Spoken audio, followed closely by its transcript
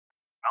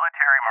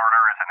Military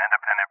murder is an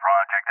independent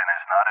project and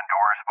is not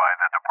endorsed by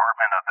the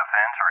Department of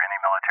Defense or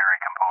any military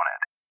component.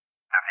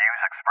 The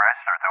views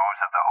expressed are those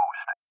of the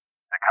host.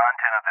 The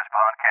content of this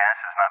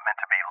podcast is not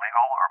meant to be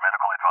legal or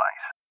medical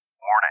advice.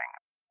 Warning,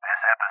 this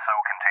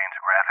episode contains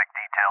graphic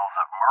details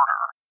of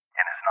murder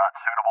and is not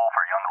suitable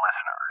for young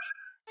listeners.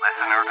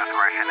 Listener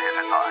discretion is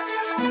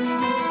advised.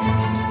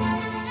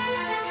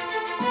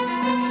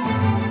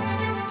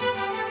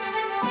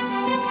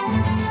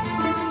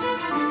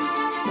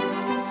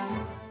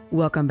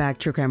 Welcome back,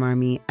 True Crime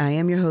Army. I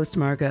am your host,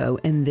 Margot,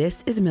 and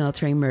this is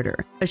Military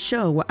Murder, a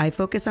show where I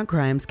focus on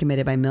crimes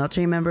committed by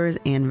military members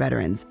and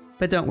veterans.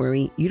 But don't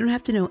worry, you don't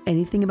have to know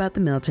anything about the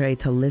military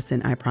to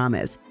listen, I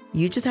promise.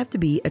 You just have to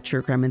be a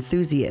true crime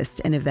enthusiast,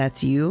 and if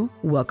that's you,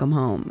 welcome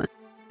home.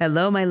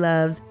 Hello, my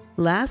loves.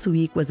 Last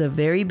week was a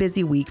very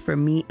busy week for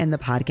me and the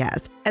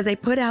podcast, as I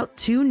put out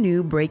 2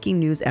 new breaking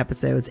news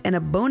episodes and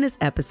a bonus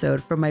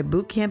episode for my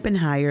bootcamp and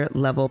higher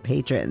level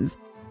patrons.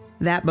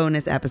 That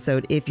bonus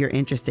episode, if you're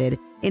interested,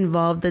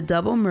 involved the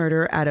double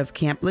murder out of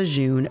Camp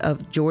Lejeune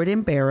of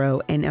Jordan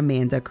Barrow and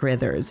Amanda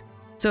Crithers.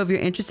 So if you're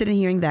interested in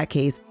hearing that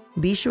case,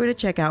 be sure to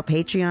check out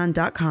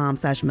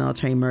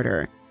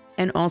patreon.com/militarymurder.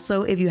 And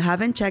also, if you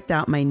haven't checked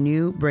out my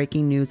new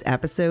breaking news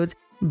episodes,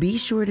 be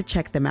sure to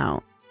check them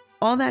out.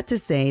 All that to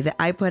say that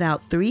I put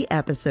out 3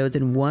 episodes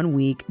in 1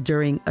 week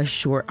during a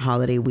short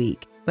holiday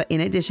week. But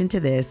in addition to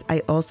this, I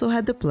also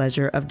had the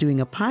pleasure of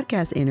doing a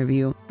podcast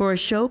interview for a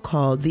show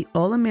called The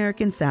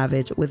All-American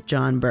Savage with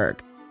John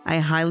Burke. I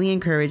highly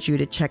encourage you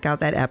to check out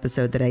that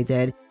episode that I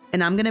did,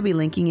 and I'm going to be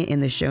linking it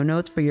in the show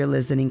notes for your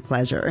listening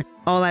pleasure.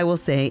 All I will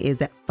say is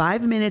that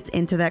 5 minutes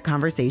into that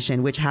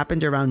conversation, which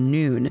happened around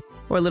noon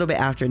or a little bit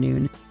after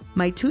noon,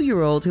 my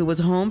 2-year-old who was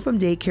home from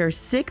daycare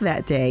sick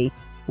that day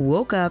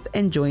woke up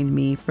and joined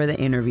me for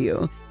the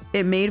interview.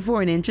 It made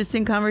for an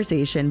interesting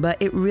conversation,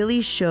 but it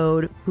really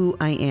showed who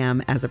I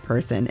am as a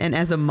person and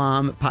as a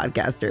mom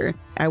podcaster.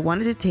 I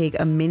wanted to take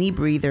a mini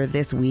breather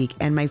this week,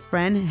 and my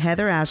friend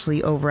Heather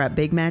Ashley over at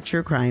Big Mad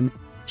True Crime,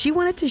 she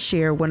wanted to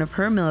share one of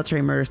her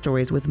military murder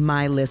stories with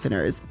my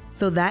listeners.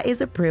 So that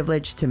is a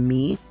privilege to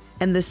me,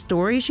 and the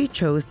story she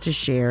chose to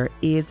share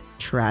is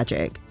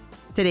tragic.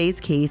 Today's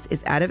case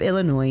is out of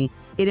Illinois.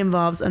 It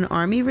involves an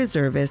Army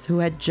reservist who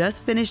had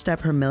just finished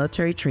up her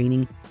military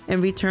training and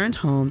returned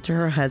home to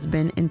her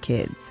husband and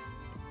kids.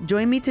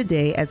 Join me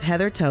today as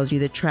Heather tells you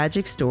the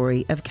tragic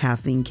story of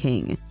Kathleen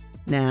King.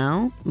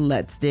 Now,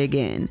 let's dig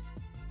in.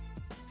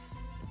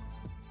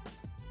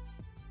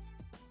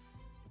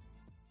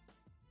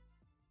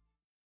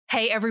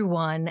 Hey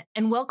everyone,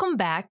 and welcome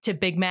back to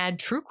Big Mad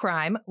True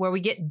Crime, where we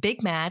get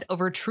big mad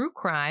over true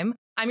crime.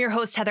 I'm your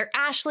host, Heather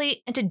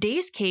Ashley, and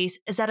today's case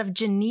is out of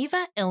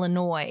Geneva,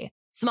 Illinois.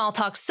 Small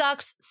talk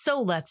sucks, so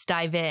let's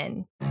dive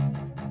in.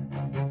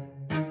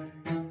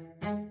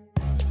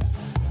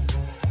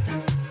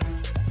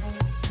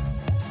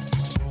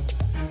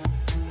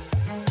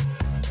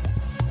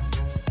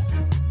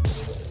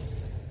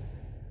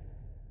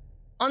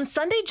 On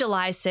Sunday,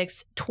 July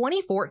 6,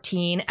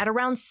 2014, at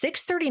around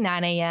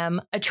 6:39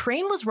 a.m., a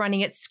train was running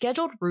its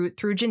scheduled route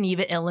through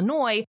Geneva,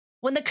 Illinois,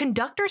 when the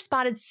conductor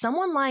spotted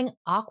someone lying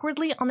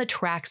awkwardly on the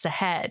tracks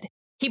ahead.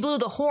 He blew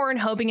the horn,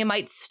 hoping it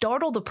might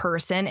startle the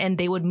person and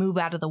they would move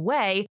out of the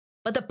way,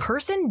 but the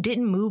person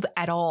didn't move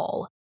at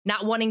all.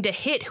 Not wanting to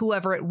hit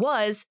whoever it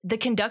was, the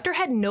conductor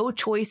had no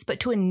choice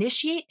but to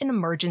initiate an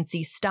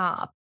emergency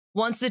stop.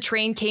 Once the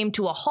train came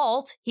to a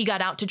halt, he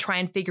got out to try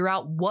and figure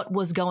out what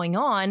was going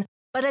on,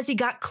 but as he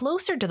got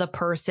closer to the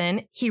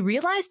person, he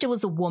realized it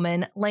was a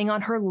woman laying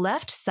on her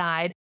left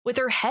side with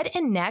her head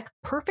and neck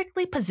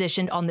perfectly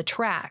positioned on the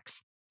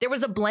tracks. There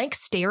was a blank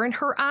stare in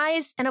her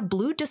eyes and a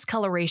blue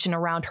discoloration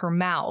around her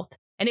mouth.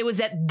 And it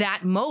was at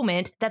that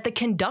moment that the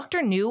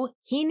conductor knew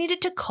he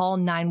needed to call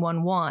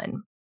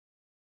 911.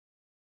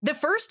 The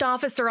first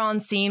officer on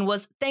scene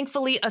was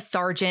thankfully a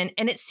sergeant,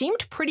 and it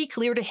seemed pretty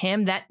clear to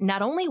him that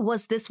not only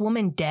was this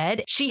woman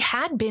dead, she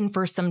had been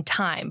for some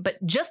time,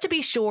 but just to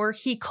be sure,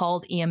 he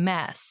called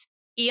EMS.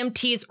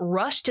 EMTs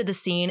rushed to the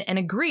scene and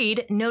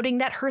agreed, noting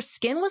that her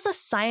skin was a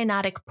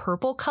cyanotic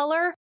purple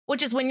color,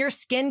 which is when your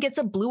skin gets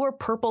a blue or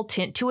purple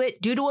tint to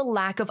it due to a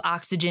lack of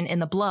oxygen in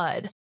the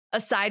blood.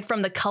 Aside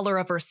from the color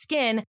of her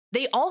skin,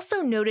 they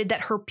also noted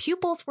that her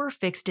pupils were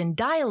fixed and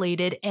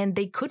dilated, and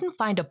they couldn't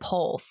find a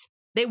pulse.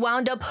 They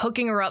wound up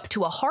hooking her up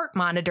to a heart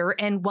monitor,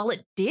 and while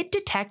it did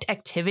detect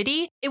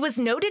activity, it was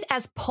noted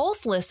as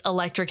pulseless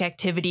electric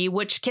activity,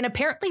 which can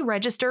apparently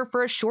register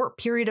for a short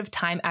period of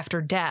time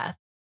after death.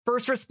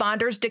 First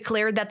responders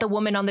declared that the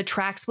woman on the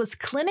tracks was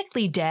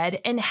clinically dead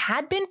and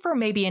had been for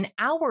maybe an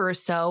hour or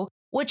so,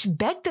 which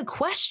begged the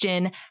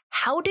question,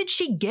 how did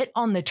she get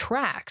on the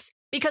tracks?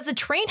 Because the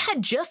train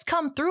had just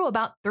come through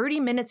about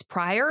 30 minutes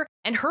prior,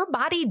 and her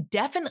body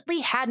definitely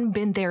hadn't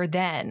been there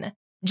then.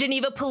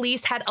 Geneva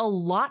police had a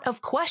lot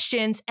of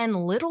questions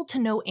and little to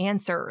no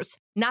answers,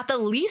 not the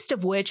least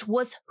of which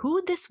was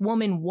who this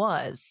woman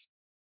was.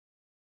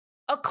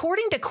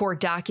 According to court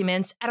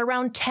documents, at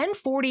around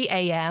 10:40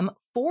 a.m.,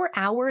 4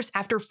 hours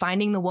after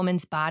finding the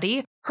woman's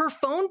body, her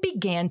phone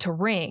began to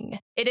ring.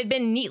 It had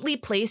been neatly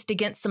placed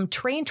against some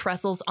train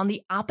trestles on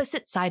the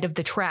opposite side of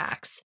the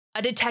tracks.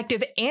 A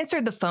detective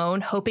answered the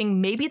phone, hoping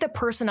maybe the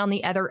person on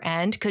the other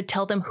end could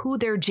tell them who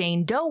their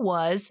Jane Doe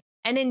was,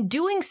 and in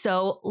doing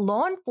so,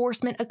 law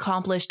enforcement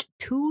accomplished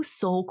two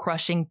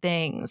soul-crushing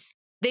things.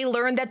 They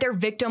learned that their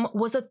victim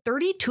was a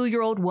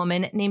 32-year-old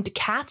woman named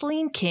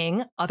Kathleen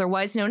King,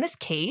 otherwise known as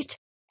Kate,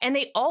 and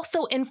they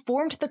also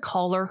informed the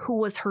caller, who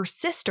was her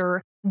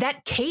sister,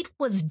 that Kate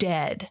was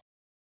dead.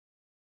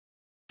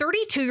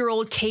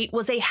 32-year-old Kate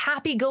was a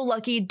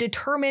happy-go-lucky,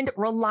 determined,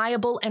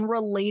 reliable, and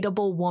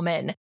relatable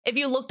woman. If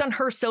you looked on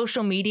her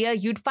social media,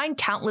 you'd find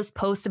countless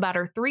posts about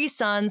her 3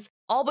 sons,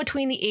 all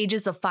between the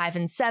ages of 5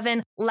 and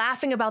 7,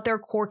 laughing about their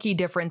quirky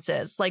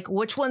differences, like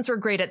which ones were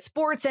great at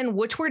sports and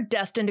which were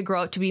destined to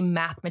grow up to be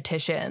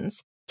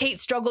mathematicians.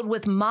 Kate struggled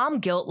with mom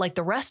guilt like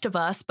the rest of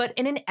us, but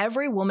in an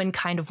every woman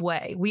kind of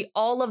way. We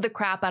all love the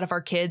crap out of our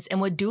kids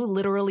and would do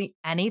literally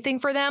anything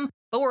for them,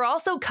 but we're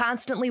also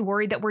constantly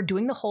worried that we're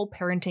doing the whole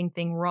parenting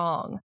thing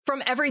wrong.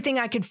 From everything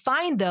I could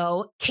find,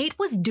 though, Kate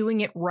was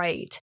doing it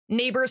right.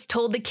 Neighbors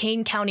told the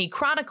Kane County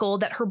Chronicle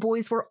that her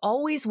boys were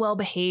always well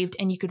behaved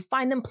and you could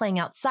find them playing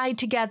outside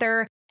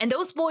together, and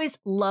those boys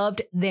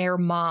loved their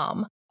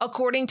mom.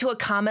 According to a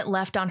comment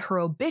left on her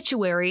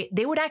obituary,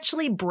 they would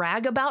actually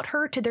brag about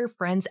her to their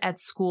friends at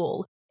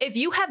school. If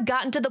you have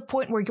gotten to the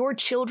point where your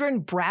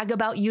children brag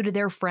about you to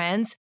their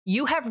friends,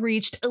 you have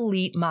reached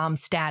elite mom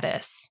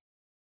status.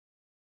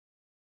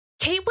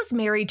 Kate was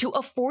married to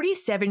a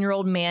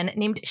 47-year-old man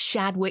named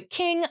Shadwick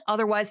King,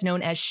 otherwise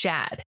known as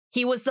Shad.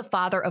 He was the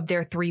father of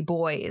their 3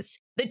 boys.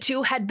 The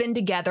two had been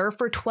together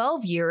for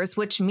 12 years,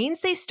 which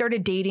means they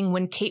started dating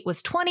when Kate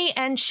was 20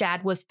 and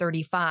Shad was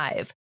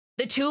 35.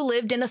 The two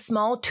lived in a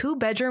small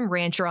 2-bedroom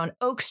rancher on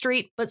Oak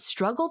Street, but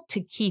struggled to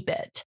keep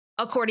it.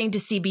 According to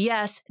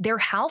CBS, their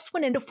house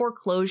went into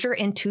foreclosure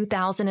in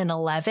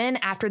 2011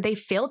 after they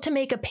failed to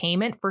make a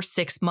payment for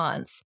 6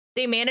 months.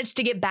 They managed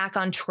to get back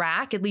on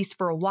track, at least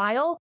for a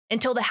while,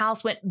 until the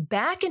house went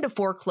back into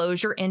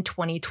foreclosure in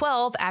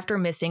 2012 after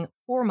missing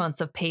 4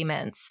 months of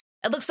payments.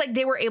 It looks like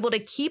they were able to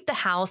keep the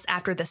house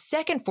after the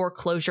second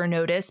foreclosure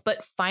notice,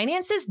 but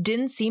finances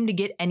didn't seem to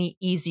get any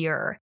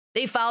easier.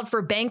 They filed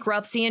for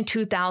bankruptcy in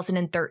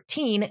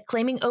 2013,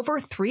 claiming over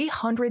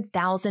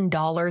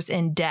 $300,000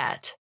 in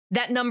debt.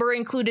 That number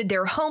included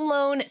their home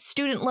loan,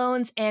 student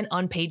loans, and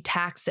unpaid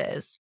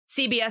taxes.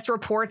 CBS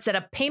reports that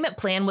a payment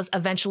plan was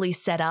eventually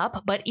set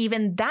up, but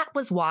even that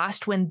was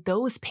washed when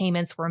those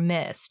payments were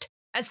missed.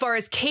 As far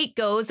as Kate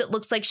goes, it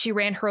looks like she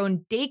ran her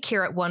own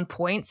daycare at one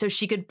point so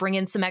she could bring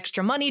in some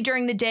extra money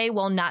during the day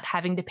while not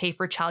having to pay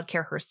for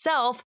childcare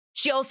herself.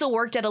 She also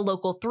worked at a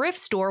local thrift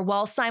store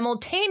while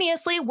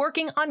simultaneously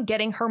working on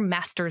getting her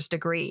master's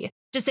degree.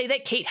 To say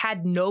that Kate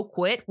had no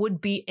quit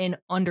would be an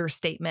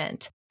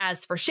understatement.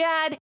 As for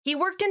Shad, he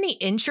worked in the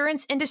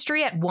insurance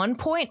industry at one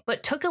point,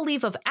 but took a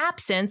leave of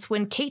absence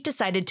when Kate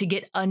decided to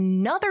get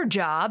another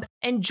job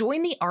and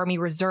join the Army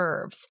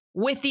Reserves.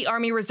 With the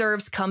Army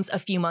Reserves comes a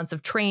few months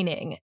of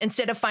training.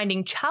 Instead of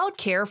finding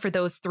childcare for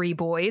those 3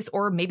 boys,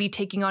 or maybe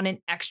taking on an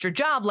extra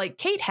job like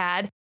Kate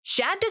had,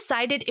 Shad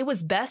decided it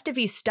was best if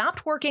he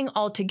stopped working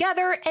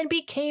altogether and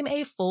became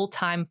a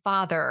full-time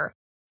father.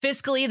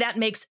 Fiscally, that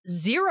makes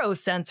 0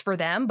 sense for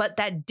them, but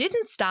that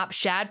didn't stop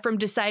Shad from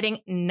deciding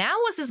now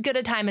was as good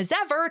a time as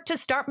ever to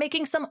start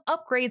making some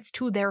upgrades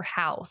to their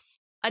house.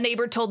 A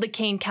neighbor told the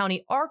Kane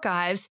County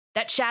Archives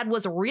that Shad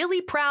was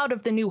really proud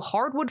of the new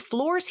hardwood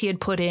floors he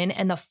had put in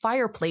and the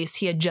fireplace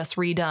he had just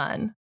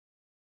redone.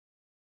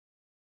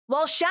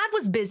 While Shad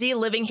was busy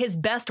living his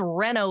best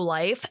reno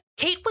life,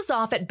 Kate was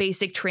off at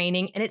basic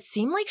training, and it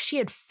seemed like she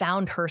had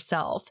found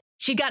herself.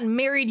 She'd gotten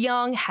married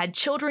young, had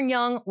children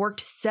young,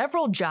 worked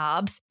several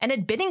jobs, and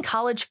had been in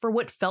college for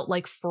what felt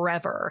like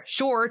forever.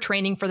 Sure,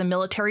 training for the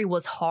military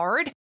was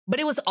hard, but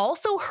it was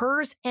also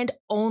hers and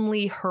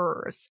only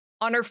hers.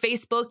 On her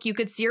Facebook, you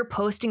could see her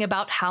posting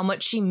about how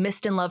much she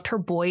missed and loved her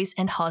boys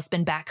and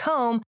husband back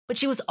home, but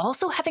she was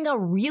also having a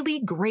really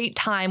great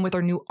time with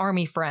her new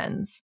Army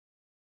friends.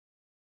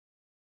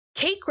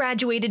 Kate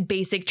graduated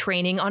basic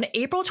training on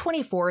April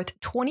 24th,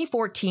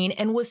 2014,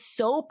 and was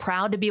so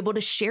proud to be able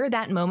to share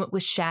that moment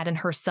with Shad and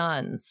her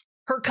sons.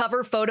 Her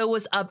cover photo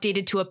was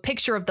updated to a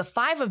picture of the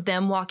 5 of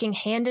them walking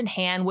hand in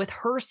hand with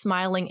her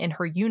smiling in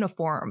her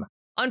uniform.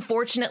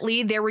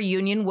 Unfortunately, their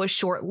reunion was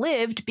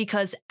short-lived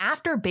because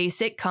after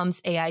basic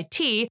comes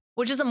AIT,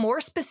 which is a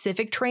more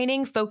specific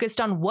training focused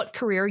on what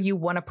career you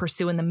want to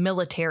pursue in the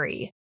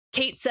military.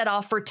 Kate set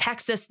off for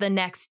Texas the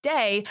next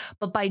day,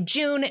 but by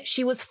June,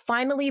 she was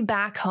finally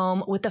back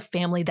home with a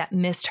family that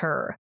missed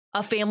her.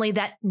 A family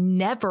that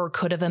never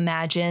could have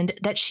imagined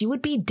that she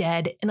would be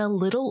dead in a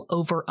little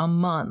over a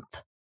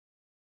month.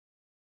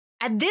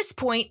 At this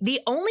point,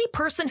 the only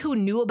person who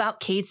knew about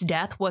Kate's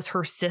death was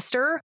her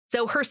sister,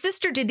 so her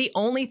sister did the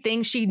only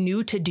thing she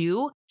knew to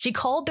do. She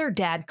called their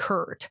dad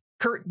Kurt.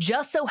 Kurt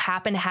just so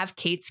happened to have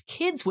Kate's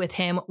kids with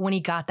him when he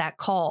got that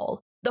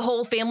call. The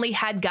whole family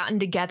had gotten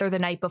together the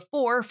night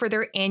before for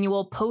their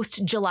annual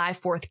post-July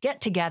 4th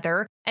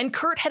get-together, and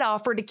Kurt had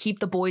offered to keep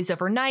the boys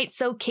overnight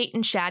so Kate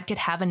and Shad could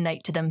have a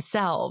night to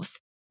themselves.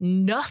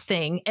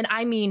 Nothing, and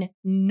I mean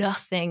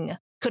nothing,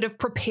 could have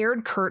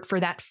prepared Kurt for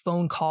that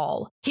phone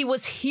call. He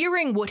was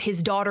hearing what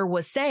his daughter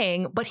was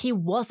saying, but he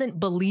wasn't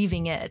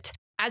believing it.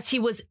 As he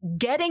was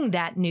getting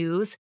that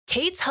news,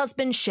 Kate's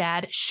husband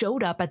Shad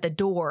showed up at the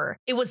door.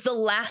 It was the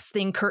last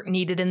thing Kurt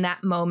needed in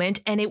that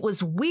moment, and it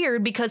was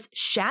weird because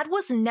Shad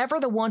was never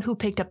the one who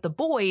picked up the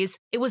boys.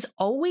 It was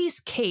always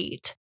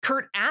Kate.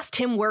 Kurt asked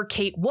him where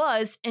Kate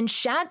was, and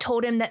Shad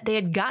told him that they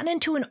had gotten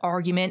into an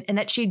argument and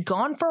that she'd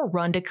gone for a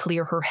run to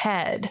clear her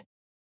head.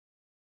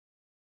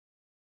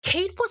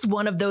 Kate was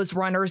one of those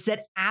runners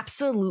that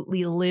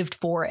absolutely lived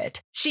for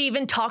it. She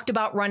even talked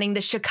about running the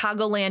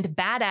Chicagoland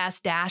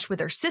Badass Dash with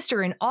her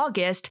sister in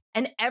August,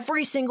 and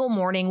every single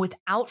morning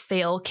without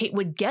fail, Kate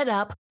would get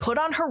up, put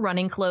on her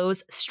running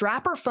clothes,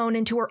 strap her phone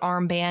into her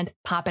armband,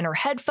 pop in her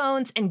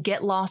headphones, and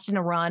get lost in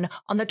a run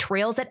on the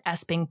trails at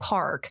Esping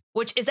Park,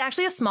 which is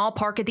actually a small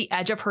park at the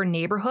edge of her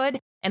neighborhood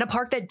and a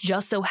park that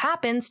just so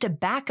happens to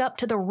back up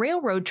to the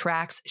railroad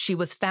tracks she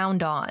was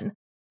found on.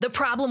 The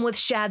problem with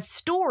Shad's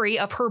story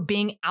of her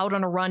being out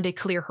on a run to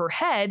clear her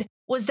head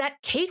was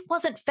that Kate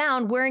wasn't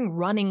found wearing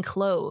running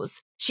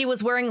clothes. She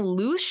was wearing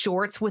loose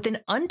shorts with an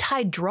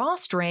untied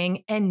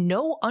drawstring and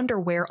no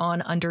underwear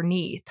on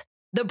underneath.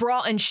 The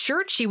bra and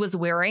shirt she was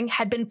wearing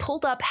had been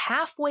pulled up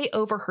halfway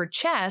over her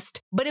chest,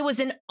 but it was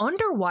an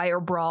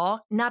underwire bra,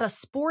 not a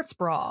sports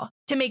bra.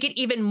 To make it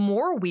even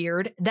more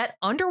weird, that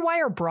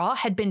underwire bra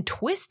had been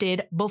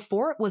twisted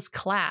before it was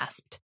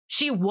clasped.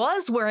 She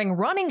was wearing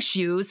running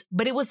shoes,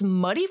 but it was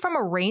muddy from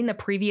a rain the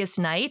previous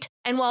night,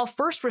 and while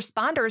first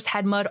responders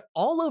had mud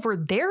all over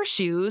their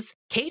shoes,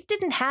 Kate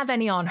didn't have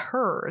any on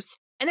hers.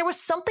 And there was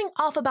something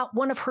off about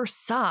one of her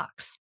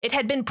socks. It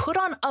had been put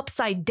on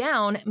upside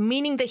down,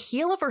 meaning the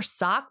heel of her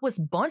sock was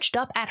bunched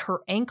up at her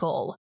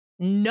ankle.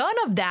 None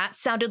of that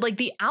sounded like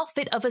the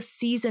outfit of a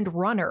seasoned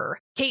runner.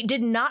 Kate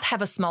did not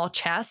have a small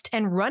chest,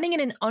 and running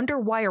in an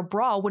underwire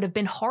bra would have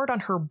been hard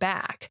on her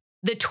back.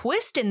 The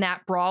twist in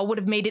that bra would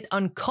have made it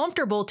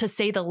uncomfortable to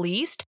say the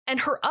least, and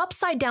her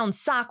upside-down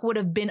sock would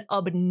have been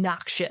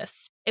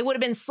obnoxious. It would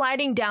have been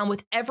sliding down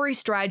with every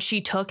stride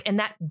she took, and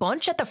that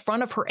bunch at the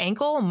front of her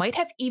ankle might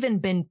have even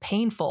been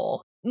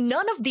painful.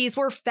 None of these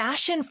were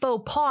fashion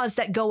faux pas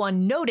that go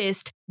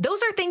unnoticed.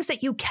 Those are things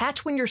that you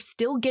catch when you're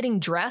still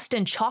getting dressed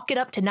and chalk it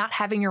up to not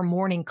having your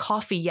morning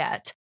coffee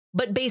yet.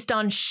 But based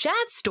on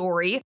Shad's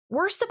story,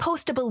 we're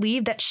supposed to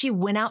believe that she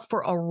went out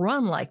for a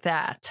run like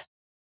that.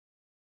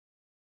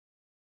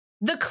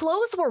 The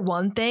clothes were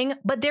one thing,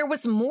 but there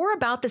was more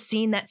about the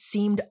scene that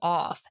seemed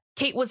off.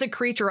 Kate was a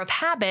creature of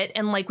habit,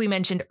 and like we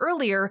mentioned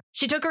earlier,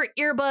 she took her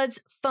earbuds,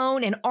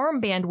 phone, and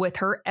armband with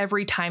her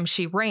every time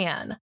she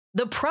ran.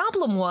 The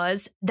problem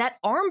was that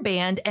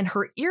armband and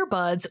her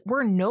earbuds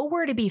were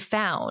nowhere to be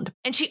found,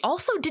 and she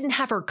also didn't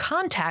have her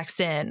contacts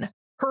in.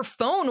 Her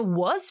phone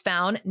was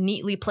found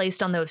neatly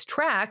placed on those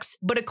tracks,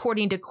 but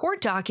according to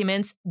court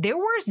documents, there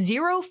were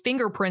 0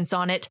 fingerprints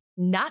on it,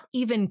 not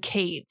even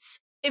Kate's.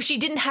 If she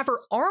didn't have her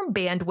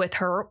armband with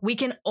her, we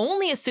can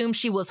only assume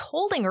she was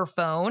holding her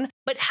phone,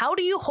 but how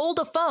do you hold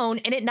a phone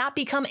and it not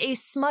become a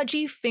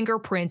smudgy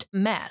fingerprint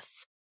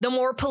mess? The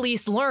more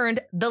police learned,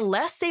 the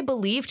less they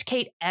believed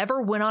Kate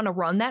ever went on a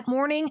run that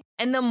morning,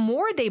 and the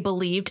more they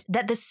believed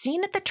that the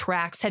scene at the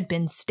tracks had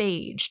been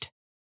staged.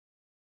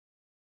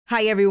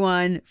 Hi,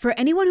 everyone. For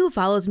anyone who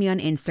follows me on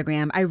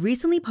Instagram, I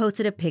recently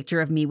posted a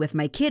picture of me with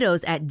my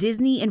kiddos at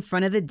Disney in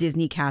front of the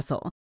Disney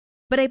Castle.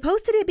 But I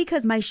posted it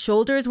because my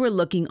shoulders were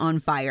looking on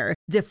fire,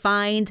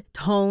 defined,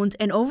 toned,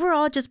 and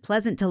overall just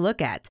pleasant to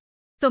look at.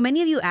 So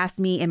many of you asked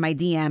me in my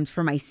DMs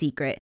for my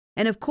secret.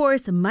 And of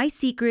course, my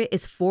secret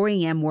is 4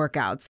 a.m.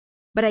 workouts.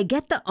 But I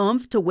get the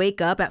oomph to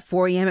wake up at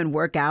 4 a.m. and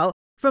work out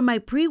from my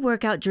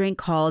pre-workout drink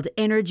called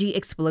Energy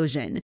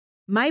Explosion.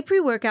 My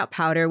pre-workout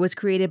powder was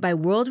created by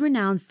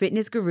world-renowned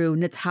fitness guru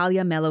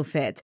Natalia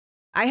Mellowfit.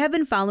 I have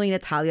been following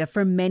Natalia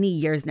for many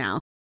years now.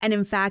 And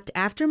in fact,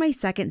 after my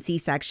second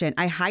C-section,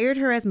 I hired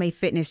her as my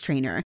fitness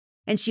trainer.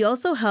 And she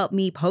also helped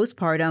me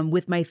postpartum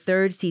with my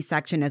third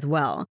C-section as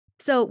well.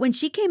 So when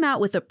she came out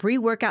with a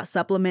pre-workout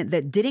supplement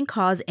that didn't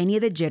cause any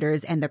of the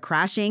jitters and the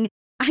crashing,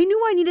 I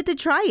knew I needed to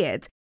try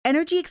it.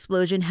 Energy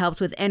Explosion helps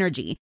with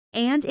energy,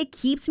 and it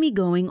keeps me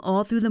going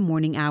all through the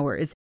morning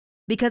hours.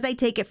 Because I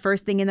take it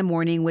first thing in the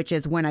morning, which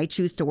is when I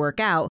choose to work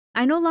out,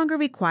 I no longer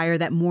require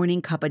that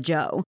morning cup of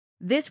joe.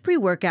 This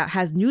pre-workout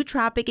has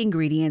nootropic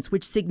ingredients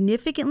which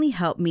significantly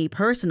help me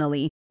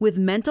personally with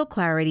mental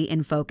clarity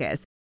and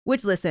focus.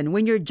 Which, listen,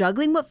 when you're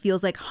juggling what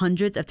feels like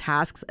hundreds of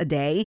tasks a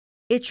day,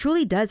 it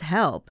truly does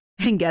help.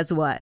 And guess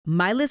what?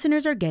 My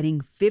listeners are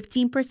getting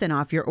 15%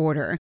 off your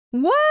order.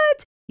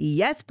 What?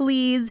 Yes,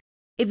 please.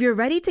 If you're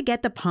ready to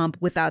get the pump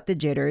without the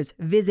jitters,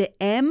 visit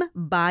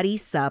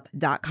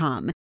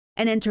mbodysup.com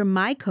and enter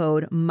my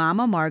code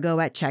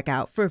MAMAMargo at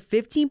checkout for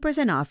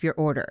 15% off your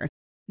order.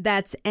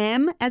 That's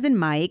M as in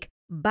Mike,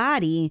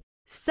 body,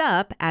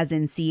 sup as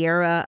in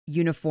Sierra,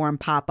 uniform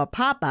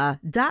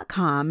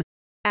papa.com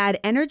Add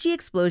Energy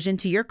Explosion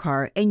to your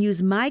cart and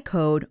use my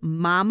code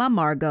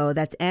MAMAMARGOT,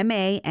 that's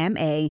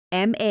MAMAMARGOT,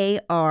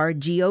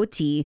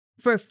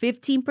 for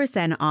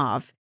 15%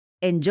 off.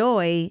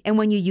 Enjoy, and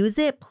when you use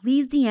it,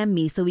 please DM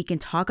me so we can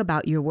talk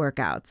about your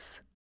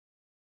workouts.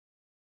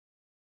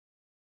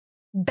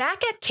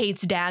 Back at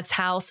Kate's dad's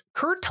house,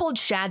 Kurt told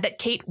Shad that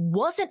Kate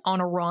wasn't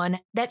on a run,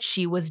 that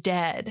she was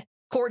dead.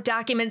 Court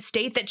documents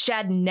state that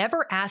Shad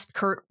never asked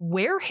Kurt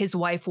where his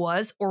wife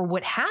was or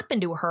what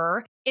happened to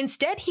her.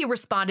 Instead, he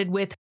responded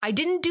with, "I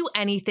didn't do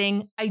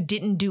anything. I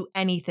didn't do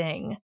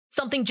anything."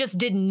 Something just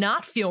did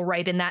not feel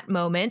right in that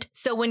moment,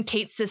 so when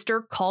Kate's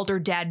sister called her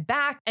dad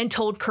back and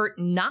told Kurt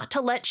not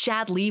to let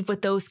Shad leave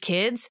with those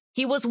kids,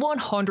 he was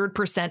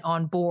 100%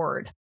 on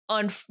board.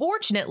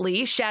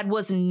 Unfortunately, Shad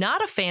was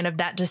not a fan of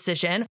that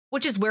decision,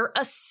 which is where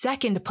a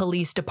second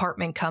police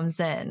department comes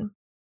in.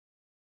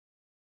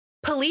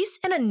 Police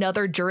in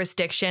another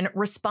jurisdiction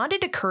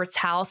responded to Kurt's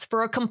house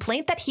for a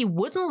complaint that he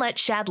wouldn't let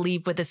Shad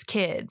leave with his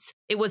kids.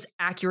 It was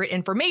accurate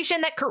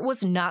information that Kurt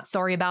was not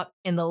sorry about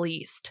in the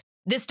least.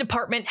 This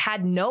department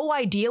had no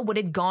idea what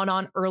had gone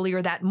on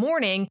earlier that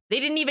morning. They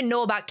didn't even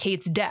know about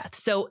Kate's death,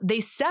 so they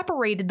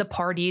separated the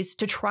parties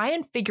to try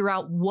and figure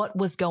out what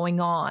was going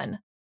on.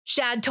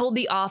 Shad told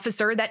the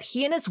officer that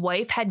he and his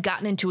wife had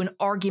gotten into an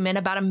argument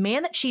about a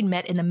man that she'd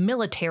met in the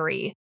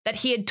military, that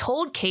he had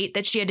told Kate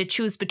that she had to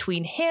choose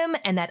between him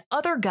and that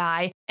other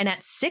guy, and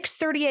at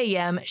 6:30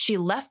 a.m., she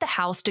left the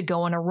house to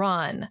go on a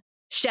run.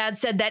 Shad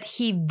said that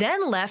he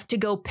then left to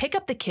go pick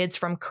up the kids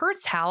from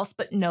Kurt's house,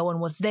 but no one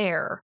was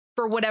there.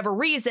 For whatever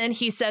reason,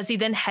 he says he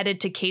then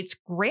headed to Kate's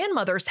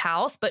grandmother's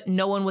house, but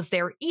no one was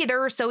there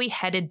either, so he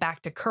headed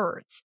back to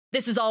Kurt's.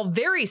 This is all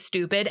very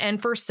stupid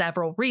and for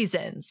several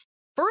reasons.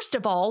 First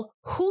of all,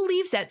 who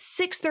leaves at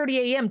 6:30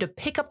 a.m. to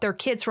pick up their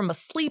kids from a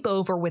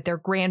sleepover with their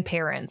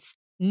grandparents?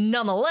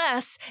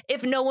 Nonetheless,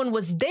 if no one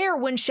was there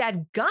when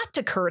Shad got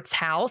to Kurt's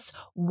house,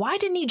 why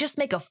didn't he just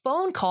make a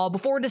phone call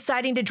before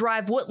deciding to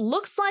drive what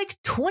looks like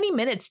 20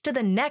 minutes to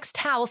the next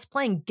house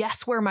playing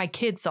Guess Where My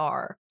Kids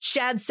Are?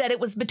 Shad said it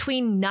was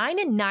between 9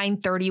 and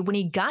 9:30 when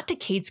he got to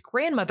Kate's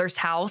grandmother's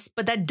house,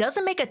 but that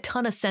doesn't make a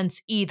ton of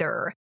sense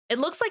either. It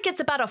looks like it's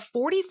about a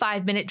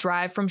 45-minute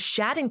drive from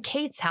Shad and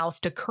Kate's house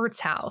to Kurt's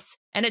house,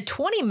 and a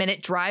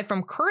 20-minute drive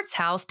from Kurt's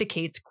house to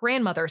Kate's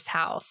grandmother's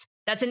house.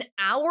 That's an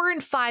hour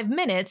and 5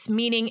 minutes,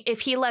 meaning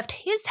if he left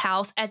his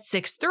house at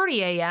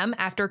 6:30 a.m.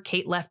 after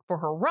Kate left for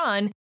her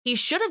run, he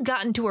should have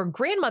gotten to her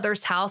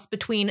grandmother's house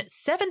between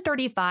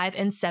 7:35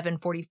 and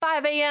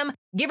 7:45 a.m.,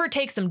 give or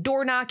take some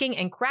door knocking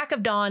and crack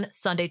of dawn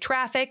Sunday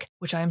traffic,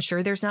 which I am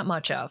sure there's not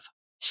much of.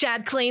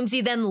 Shad claims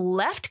he then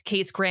left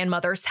Kate's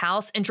grandmother's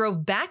house and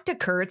drove back to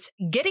Kurt's,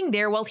 getting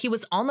there while he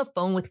was on the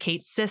phone with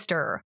Kate's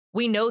sister.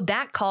 We know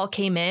that call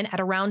came in at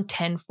around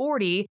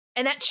 10:40,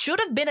 and that should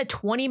have been a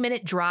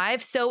 20-minute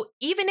drive, so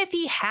even if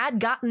he had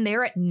gotten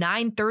there at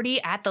 9:30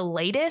 at the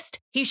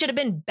latest, he should have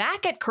been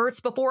back at Kurt's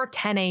before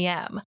 10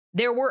 a.m.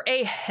 There were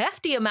a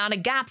hefty amount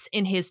of gaps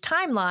in his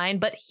timeline,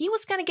 but he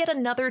was going to get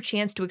another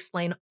chance to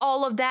explain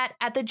all of that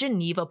at the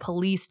Geneva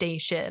police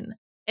station.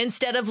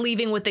 Instead of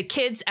leaving with the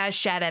kids as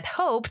Shad had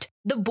hoped,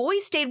 the boy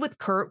stayed with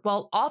Kurt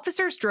while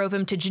officers drove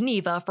him to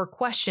Geneva for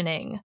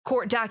questioning.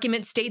 Court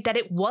documents state that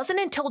it wasn't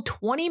until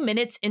 20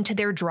 minutes into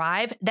their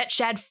drive that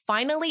Shad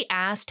finally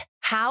asked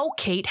how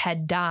Kate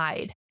had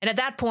died, and at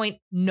that point,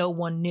 no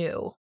one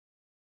knew.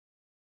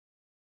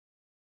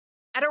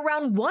 At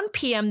around 1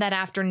 p.m. that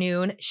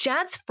afternoon,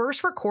 Shad's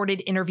first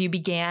recorded interview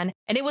began,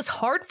 and it was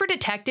hard for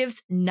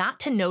detectives not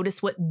to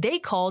notice what they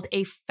called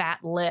a fat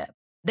lip.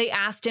 They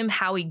asked him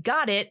how he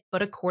got it,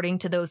 but according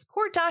to those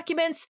court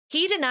documents,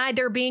 he denied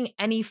there being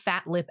any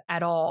fat lip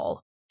at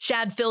all.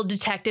 Shad filled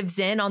detectives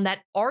in on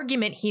that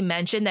argument he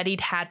mentioned that he'd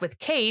had with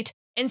Kate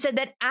and said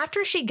that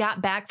after she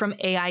got back from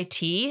AIT,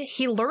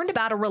 he learned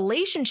about a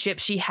relationship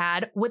she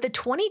had with a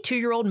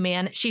 22-year-old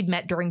man she'd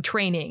met during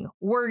training.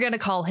 We're going to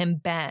call him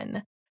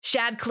Ben.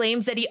 Shad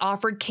claims that he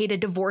offered Kate a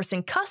divorce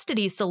and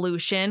custody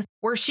solution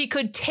where she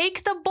could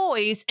take the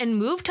boys and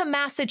move to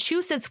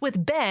Massachusetts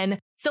with Ben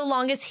so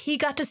long as he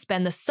got to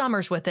spend the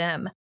summers with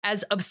him.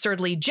 As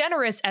absurdly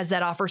generous as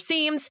that offer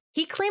seems,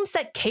 he claims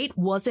that Kate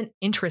wasn't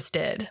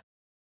interested.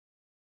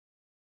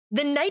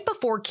 The night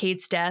before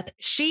Kate's death,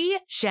 she,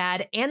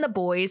 Shad, and the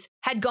boys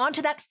had gone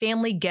to that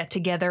family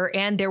get-together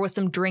and there was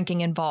some drinking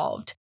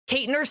involved.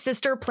 Kate and her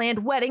sister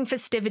planned wedding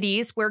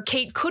festivities where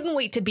Kate couldn't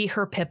wait to be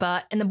her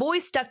Pippa, and the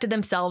boys stuck to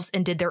themselves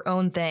and did their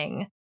own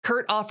thing.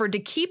 Kurt offered to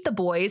keep the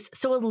boys,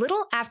 so a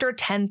little after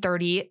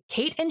 10:30,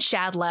 Kate and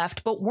Shad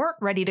left but weren't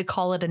ready to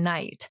call it a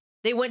night.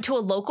 They went to a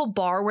local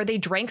bar where they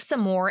drank some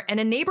more, and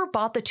a neighbor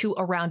bought the two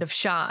a round of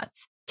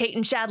shots. Kate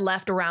and Shad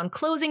left around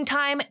closing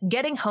time,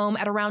 getting home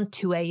at around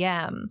 2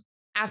 a.m.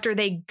 After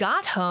they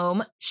got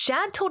home,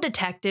 Shad told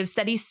detectives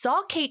that he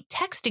saw Kate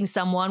texting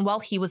someone while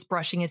he was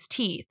brushing his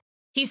teeth.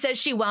 He says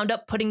she wound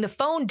up putting the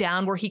phone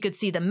down where he could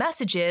see the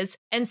messages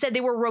and said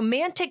they were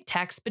romantic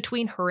texts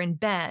between her and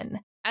Ben.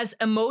 As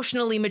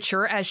emotionally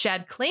mature as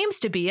Shad claims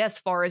to be as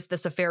far as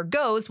this affair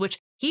goes, which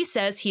he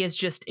says he has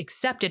just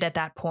accepted at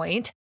that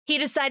point, He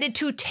decided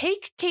to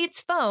take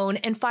Kate's phone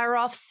and fire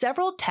off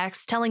several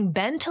texts telling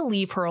Ben to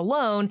leave her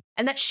alone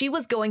and that she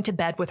was going to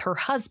bed with her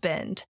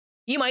husband.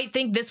 You might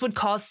think this would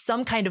cause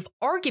some kind of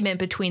argument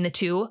between the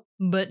two,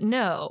 but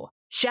no.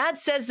 Shad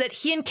says that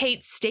he and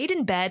Kate stayed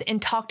in bed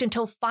and talked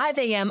until 5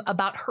 a.m.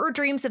 about her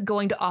dreams of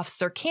going to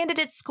officer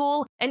candidate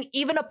school and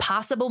even a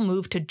possible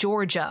move to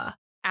Georgia.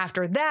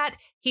 After that,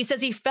 he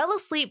says he fell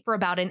asleep for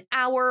about an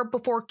hour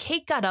before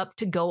Kate got up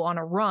to go on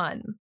a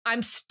run.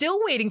 I'm still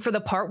waiting for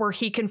the part where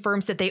he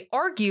confirms that they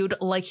argued,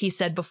 like he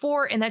said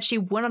before, and that she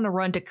went on a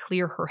run to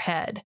clear her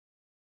head.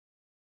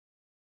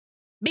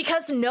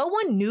 Because no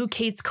one knew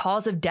Kate's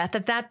cause of death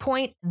at that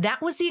point,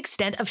 that was the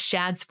extent of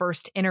Shad's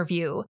first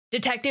interview.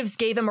 Detectives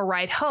gave him a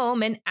ride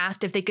home and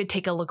asked if they could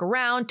take a look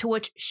around, to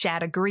which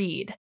Shad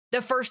agreed.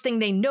 The first thing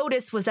they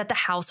noticed was that the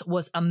house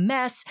was a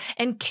mess,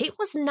 and Kate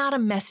was not a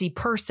messy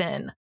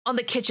person. On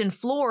the kitchen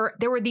floor,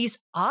 there were these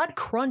odd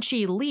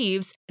crunchy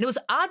leaves, and it was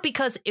odd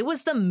because it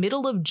was the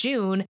middle of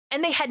June,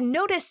 and they had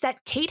noticed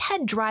that Kate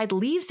had dried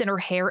leaves in her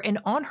hair and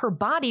on her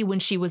body when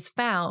she was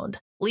found.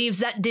 Leaves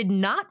that did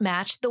not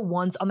match the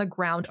ones on the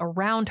ground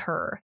around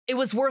her. It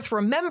was worth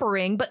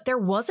remembering, but there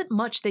wasn't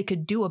much they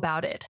could do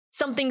about it.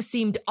 Something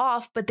seemed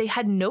off, but they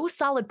had no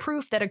solid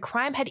proof that a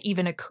crime had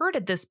even occurred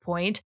at this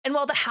point, and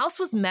while the house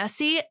was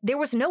messy, there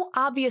was no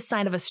obvious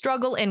sign of a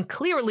struggle and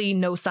clearly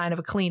no sign of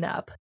a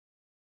cleanup.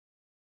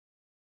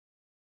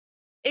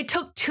 It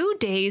took 2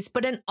 days,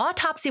 but an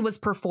autopsy was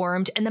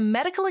performed and the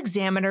medical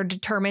examiner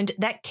determined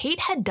that Kate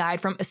had died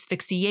from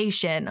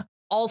asphyxiation.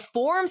 All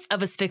forms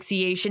of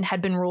asphyxiation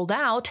had been ruled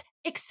out,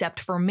 except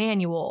for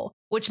manual,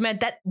 which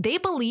meant that they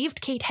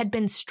believed Kate had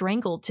been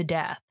strangled to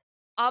death.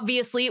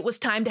 Obviously, it was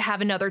time to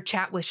have another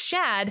chat with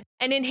Shad,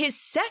 and in his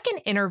second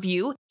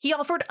interview, he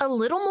offered a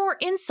little more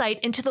insight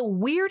into the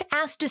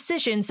weird-ass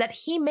decisions that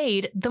he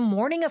made the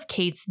morning of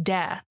Kate's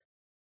death.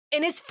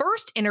 In his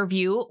first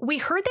interview, we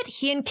heard that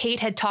he and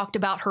Kate had talked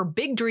about her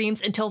big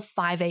dreams until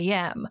 5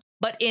 a.m.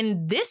 But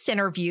in this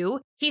interview,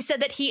 he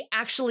said that he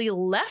actually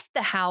left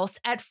the house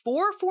at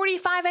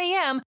 4:45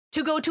 a.m.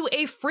 to go to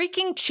a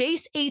freaking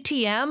Chase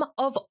ATM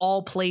of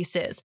all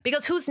places.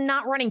 Because who's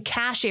not running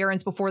cash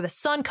errands before the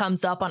sun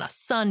comes up on a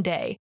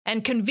Sunday?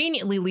 And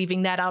conveniently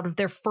leaving that out of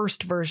their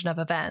first version of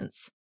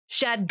events.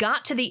 Shad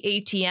got to the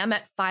ATM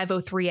at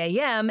 5:03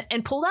 a.m.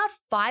 and pulled out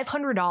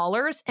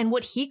 $500 and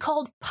what he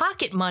called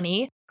pocket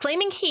money,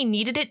 claiming he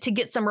needed it to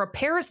get some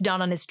repairs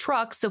done on his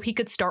truck so he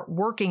could start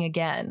working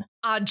again.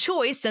 Odd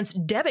choice since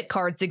debit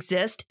cards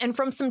exist, and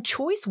from some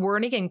choice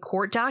wording in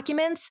court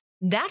documents,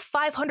 that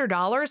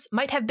 $500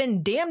 might have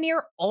been damn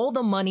near all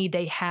the money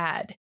they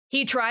had.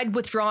 He tried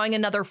withdrawing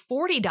another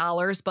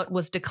 $40 but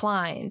was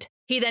declined.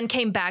 He then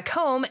came back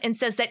home and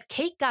says that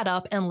Kate got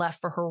up and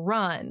left for her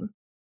run.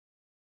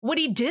 What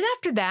he did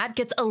after that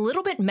gets a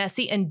little bit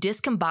messy and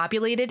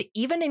discombobulated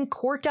even in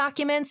court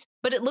documents,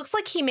 but it looks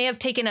like he may have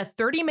taken a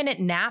 30-minute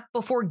nap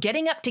before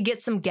getting up to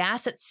get some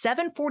gas at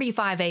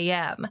 7:45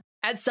 a.m.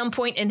 At some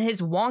point in his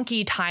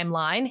wonky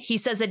timeline, he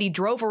says that he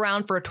drove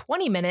around for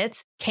 20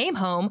 minutes, came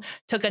home,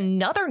 took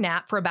another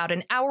nap for about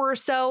an hour or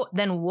so,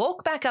 then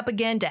woke back up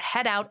again to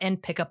head out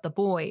and pick up the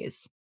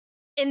boys.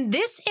 In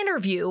this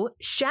interview,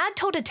 Shad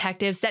told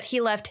detectives that he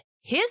left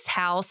his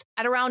house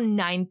at around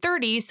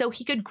 9:30 so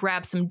he could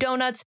grab some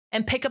donuts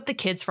and pick up the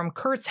kids from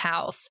Kurt's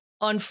house.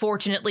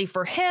 Unfortunately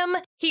for him,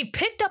 he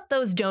picked up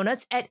those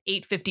donuts at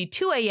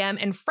 8:52 a.m.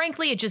 and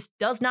frankly, it just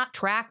does not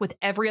track with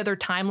every other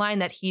timeline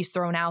that he's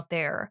thrown out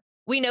there.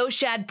 We know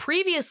Shad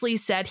previously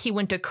said he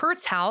went to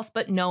Kurt's house,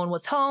 but no one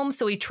was home,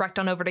 so he trekked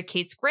on over to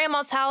Kate's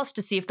grandma's house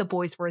to see if the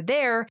boys were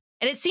there,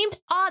 and it seemed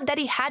odd that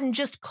he hadn't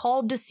just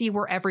called to see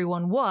where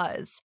everyone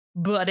was.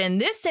 But in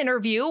this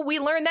interview, we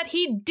learned that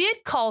he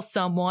did call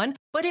someone,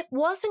 but it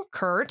wasn't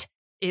Kurt,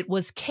 it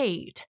was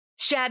Kate.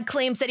 Shad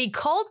claims that he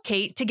called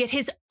Kate to get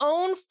his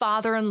own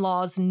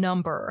father-in-law's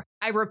number.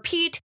 I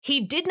repeat, he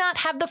did not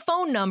have the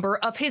phone number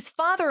of his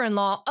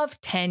father-in-law of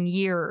 10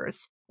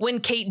 years.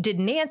 When Kate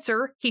didn't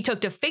answer, he took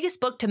to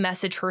Facebook to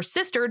message her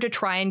sister to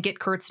try and get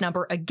Kurt's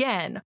number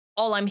again.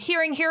 All I'm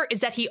hearing here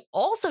is that he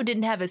also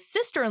didn't have his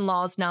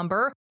sister-in-law's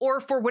number, or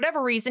for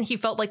whatever reason, he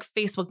felt like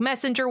Facebook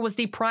Messenger was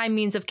the prime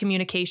means of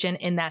communication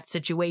in that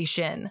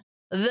situation.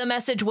 The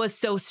message was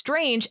so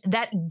strange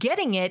that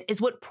getting it is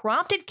what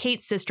prompted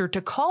Kate's sister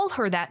to call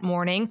her that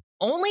morning,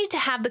 only to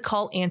have the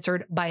call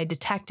answered by a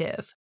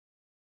detective.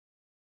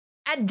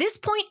 At this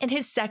point in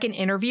his second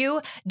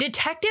interview,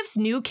 detectives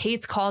knew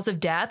Kate's cause of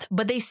death,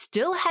 but they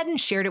still hadn't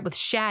shared it with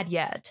Shad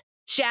yet.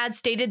 Shad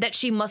stated that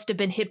she must have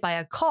been hit by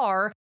a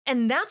car,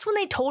 and that's when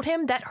they told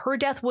him that her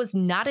death was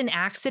not an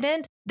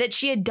accident, that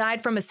she had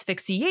died from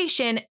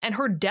asphyxiation, and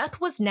her death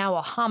was now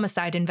a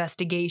homicide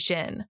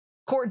investigation.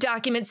 Court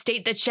documents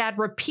state that Shad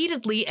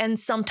repeatedly and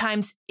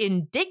sometimes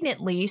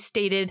indignantly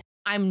stated,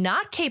 "I'm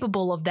not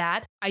capable of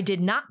that. I did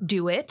not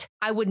do it.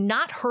 I would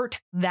not hurt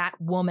that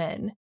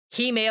woman."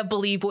 He may have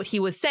believed what he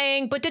was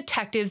saying, but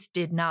detectives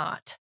did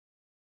not.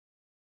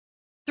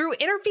 Through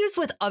interviews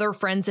with other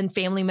friends and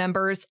family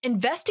members,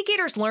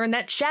 investigators learned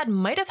that Shad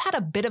might have had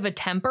a bit of a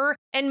temper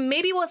and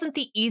maybe wasn't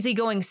the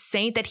easygoing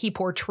saint that he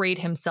portrayed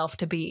himself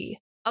to be.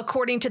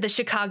 According to the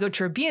Chicago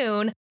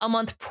Tribune, a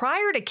month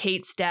prior to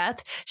Kate's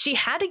death, she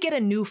had to get a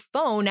new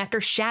phone after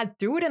Shad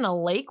threw it in a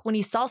lake when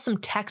he saw some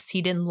texts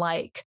he didn't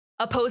like.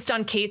 A post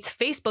on Kate's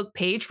Facebook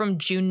page from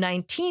June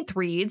 19th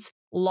reads,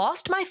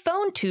 "Lost my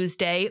phone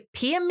Tuesday.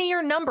 PM me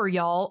your number,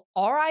 y'all.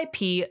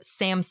 RIP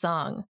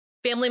Samsung."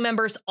 Family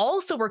members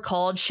also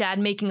recalled Shad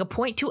making a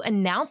point to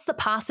announce the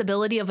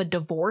possibility of a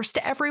divorce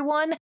to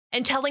everyone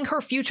and telling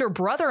her future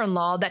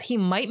brother-in-law that he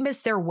might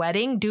miss their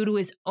wedding due to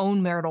his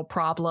own marital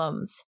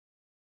problems.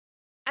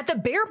 At the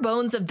bare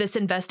bones of this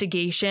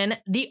investigation,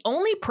 the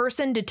only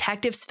person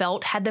detectives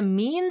felt had the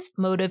means,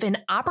 motive,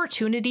 and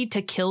opportunity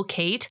to kill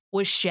Kate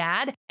was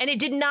Shad, and it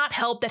did not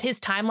help that his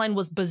timeline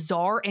was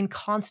bizarre and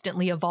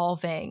constantly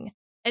evolving.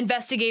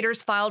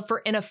 Investigators filed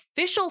for an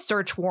official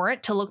search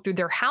warrant to look through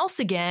their house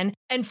again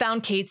and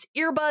found Kate's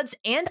earbuds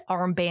and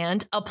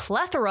armband, a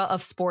plethora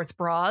of sports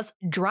bras,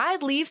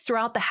 dried leaves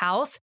throughout the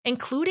house,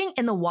 including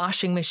in the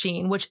washing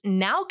machine, which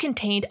now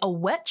contained a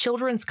wet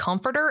children's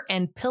comforter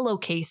and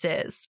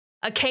pillowcases.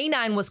 A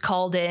canine was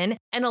called in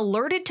and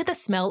alerted to the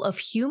smell of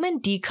human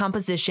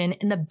decomposition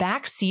in the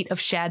back seat of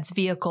Shad's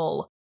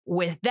vehicle.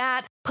 With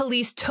that,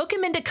 police took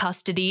him into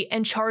custody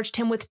and charged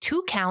him with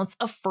 2 counts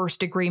of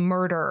first-degree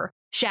murder.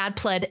 Shad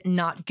pled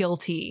not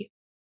guilty.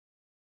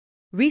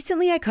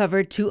 Recently, I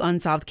covered 2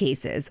 unsolved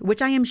cases,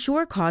 which I am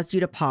sure caused you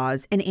to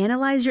pause and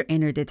analyze your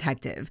inner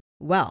detective.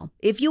 Well,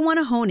 if you want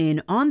to hone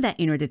in on that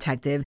inner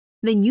detective,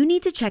 then you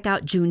need to check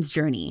out June's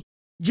Journey.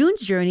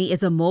 June's Journey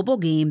is a mobile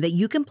game that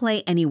you can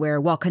play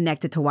anywhere while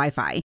connected to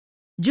Wi-Fi.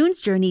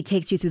 June's Journey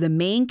takes you through the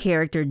main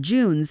character,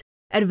 June's,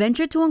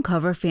 adventure to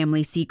uncover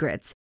family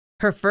secrets.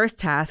 Her first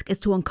task is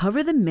to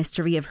uncover the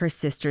mystery of her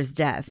sister's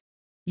death.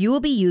 You will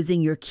be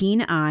using your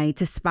keen eye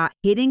to spot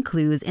hidden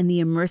clues in the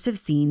immersive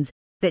scenes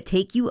that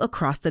take you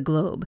across the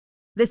globe.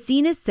 The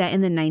scene is set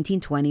in the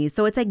 1920s,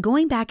 so it's like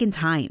going back in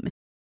time.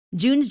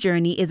 June's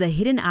Journey is a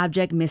hidden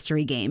object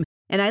mystery game,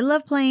 and I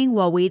love playing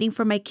while waiting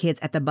for my kids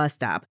at the bus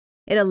stop.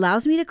 It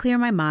allows me to clear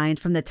my mind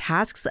from the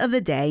tasks of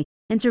the day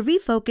and to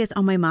refocus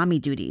on my mommy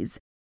duties.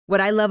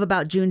 What I love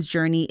about June's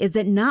Journey is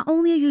that not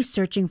only are you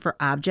searching for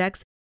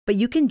objects, but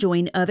you can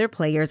join other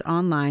players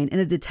online in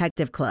a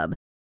detective club.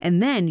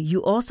 And then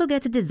you also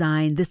get to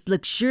design this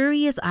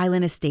luxurious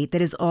island estate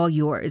that is all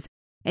yours.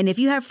 And if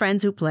you have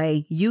friends who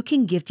play, you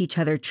can gift each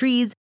other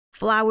trees,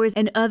 flowers,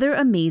 and other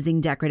amazing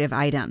decorative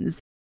items.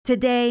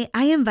 Today,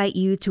 I invite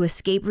you to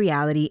escape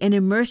reality and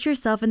immerse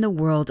yourself in the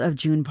world of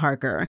June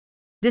Parker.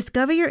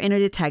 Discover your inner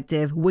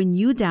detective when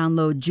you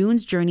download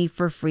June's Journey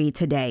for free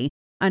today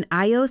on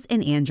iOS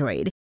and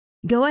Android.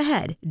 Go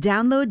ahead,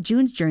 download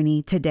June's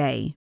Journey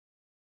today.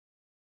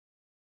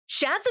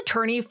 Shad's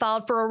attorney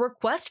filed for a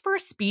request for a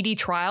speedy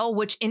trial,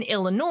 which in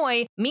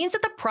Illinois means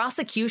that the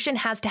prosecution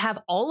has to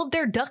have all of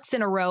their ducks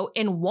in a row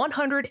in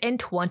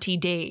 120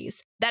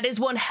 days. That is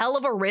one hell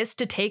of a risk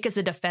to take as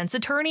a defense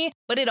attorney,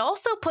 but it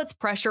also puts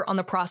pressure on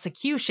the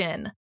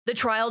prosecution. The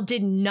trial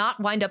did not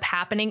wind up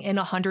happening in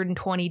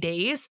 120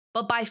 days,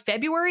 but by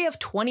February of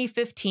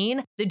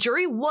 2015, the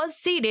jury was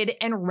seated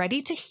and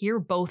ready to hear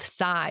both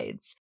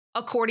sides.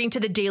 According to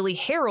the Daily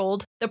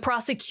Herald, the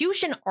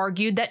prosecution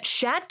argued that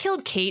Shad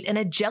killed Kate in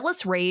a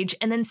jealous rage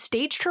and then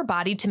staged her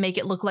body to make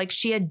it look like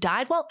she had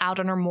died while out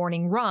on her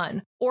morning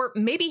run. Or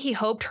maybe he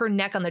hoped her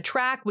neck on the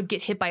track would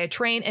get hit by a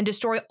train and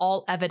destroy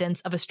all evidence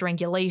of a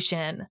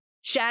strangulation.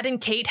 Shad and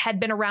Kate had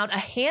been around a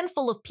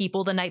handful of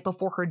people the night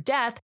before her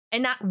death,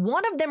 and not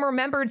one of them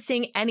remembered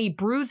seeing any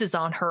bruises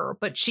on her,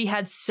 but she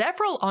had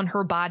several on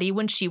her body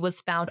when she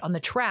was found on the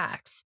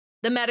tracks.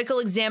 The medical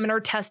examiner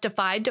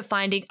testified to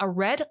finding a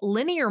red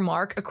linear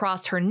mark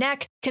across her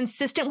neck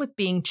consistent with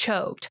being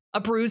choked, a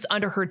bruise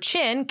under her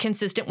chin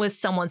consistent with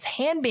someone's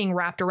hand being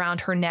wrapped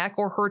around her neck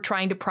or her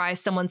trying to pry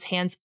someone's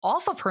hands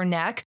off of her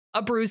neck,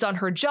 a bruise on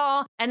her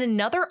jaw, and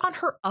another on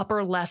her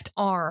upper left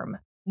arm.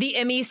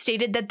 The ME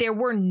stated that there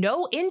were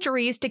no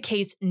injuries to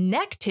Kate's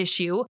neck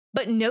tissue,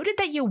 but noted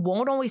that you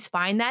won't always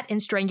find that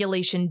in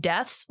strangulation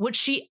deaths, which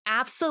she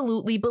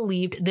absolutely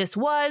believed this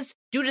was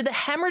due to the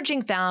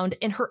hemorrhaging found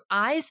in her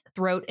eyes,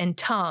 throat, and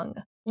tongue.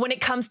 When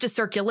it comes to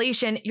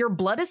circulation, your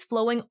blood is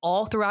flowing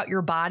all throughout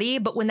your body,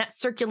 but when that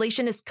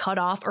circulation is cut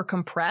off or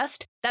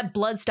compressed, that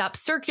blood stops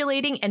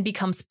circulating and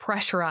becomes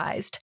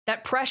pressurized.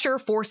 That pressure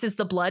forces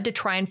the blood to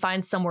try and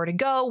find somewhere to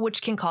go,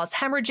 which can cause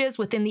hemorrhages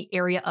within the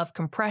area of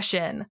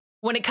compression.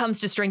 When it comes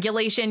to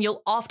strangulation,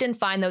 you'll often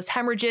find those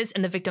hemorrhages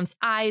in the victim's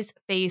eyes,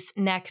 face,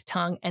 neck,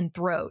 tongue, and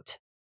throat.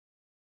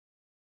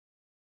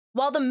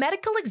 While the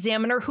medical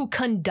examiner who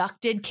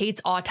conducted Kate's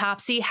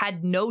autopsy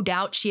had no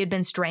doubt she had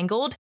been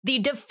strangled, the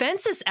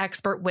defense's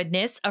expert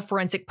witness, a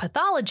forensic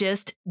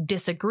pathologist,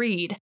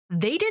 disagreed.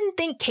 They didn't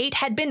think Kate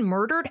had been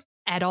murdered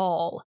at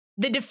all.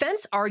 The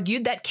defense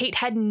argued that Kate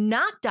had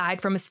not died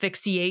from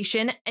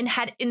asphyxiation and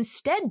had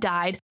instead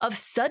died of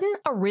sudden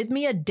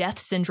arrhythmia death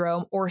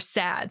syndrome, or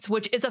SADS,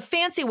 which is a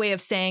fancy way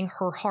of saying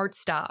her heart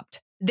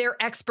stopped. Their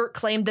expert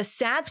claimed the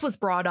SADS was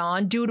brought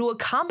on due to a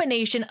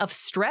combination of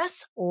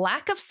stress,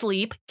 lack of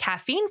sleep,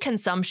 caffeine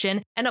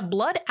consumption, and a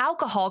blood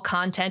alcohol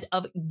content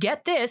of,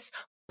 get this,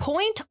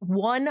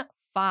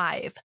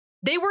 0.15.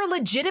 They were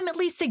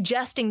legitimately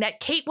suggesting that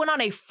Kate went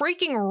on a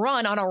freaking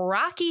run on a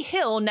rocky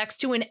hill next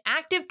to an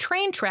active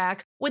train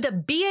track with a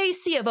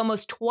BAC of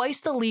almost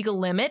twice the legal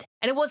limit,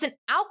 and it wasn't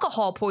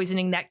alcohol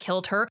poisoning that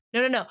killed her.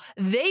 No.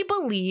 They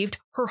believed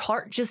her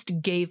heart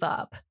just gave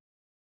up.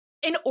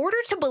 In order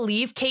to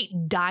believe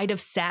Kate died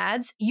of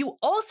SADS, you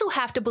also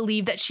have to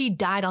believe that she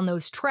died on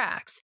those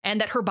tracks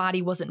and that her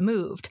body wasn't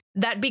moved.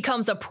 That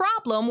becomes a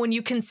problem when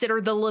you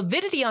consider the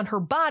lividity on her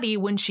body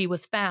when she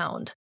was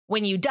found.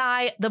 When you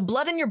die, the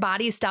blood in your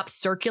body stops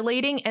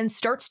circulating and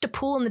starts to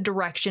pull in the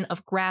direction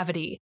of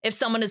gravity. If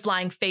someone is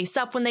lying face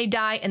up when they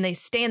die and they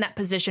stay in that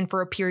position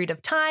for a period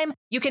of time,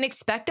 you can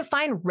expect to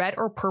find red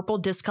or purple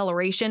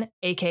discoloration,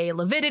 aka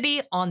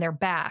lividity, on their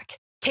back.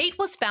 Kate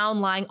was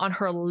found lying on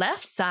her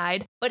left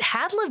side, but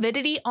had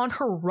lividity on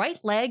her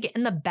right leg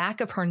and the back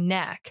of her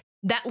neck.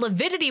 That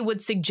lividity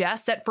would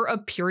suggest that for a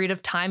period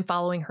of time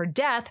following her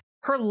death,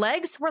 her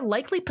legs were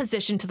likely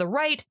positioned to the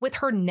right with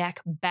her neck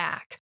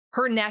back.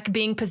 Her neck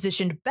being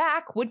positioned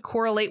back would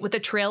correlate with a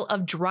trail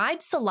of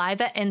dried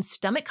saliva and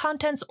stomach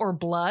contents or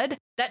blood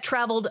that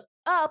traveled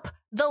up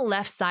the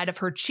left side of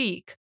her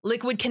cheek.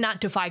 Liquid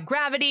cannot defy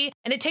gravity,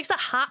 and it takes a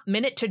hot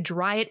minute to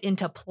dry it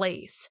into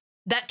place.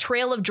 That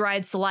trail of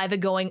dried saliva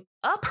going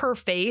up her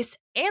face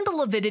and the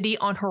lividity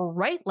on her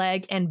right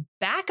leg and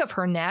back of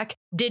her neck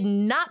did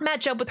not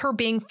match up with her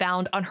being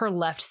found on her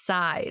left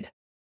side.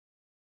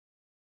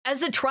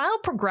 As the trial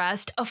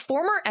progressed, a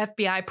former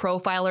FBI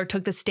profiler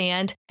took the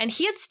stand, and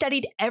he had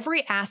studied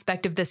every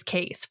aspect of this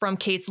case, from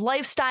Kate's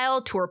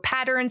lifestyle to her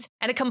patterns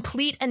and a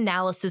complete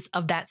analysis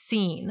of that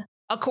scene.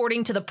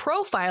 According to the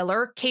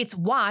profiler, Kate's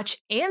watch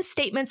and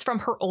statements from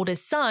her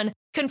oldest son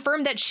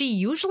confirmed that she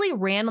usually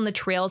ran on the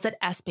trails at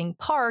Esping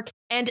Park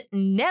and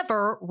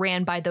never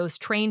ran by those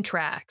train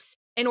tracks.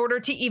 In order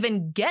to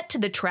even get to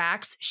the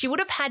tracks, she would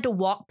have had to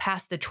walk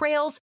past the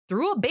trails,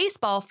 through a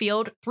baseball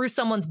field, through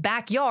someone's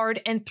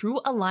backyard, and through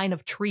a line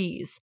of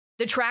trees.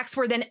 The tracks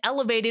were then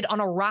elevated on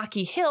a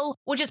rocky hill,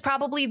 which is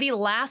probably the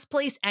last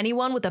place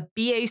anyone with a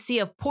BAC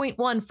of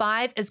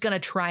 0.15 is going to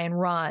try and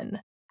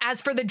run. As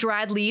for the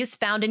dried leaves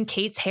found in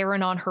Kate's hair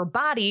and on her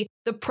body,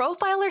 the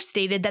profiler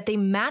stated that they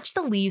matched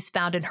the leaves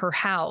found in her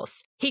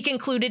house. He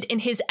concluded in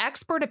his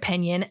expert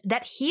opinion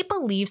that he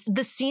believes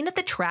the scene at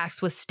the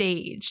tracks was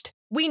staged.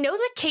 We know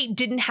that Kate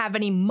didn't have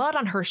any mud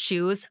on her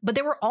shoes, but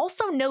there were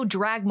also no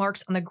drag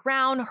marks on the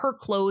ground, her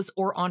clothes,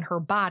 or on her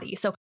body.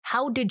 So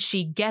how did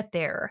she get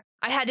there?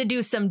 I had to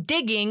do some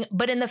digging,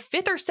 but in the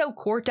 5th or so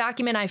court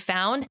document I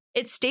found,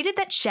 it stated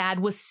that Shad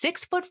was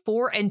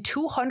 6'4" and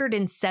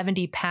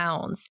 270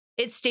 pounds.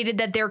 It stated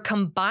that their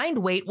combined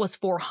weight was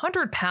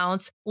 400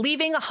 pounds,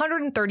 leaving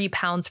 130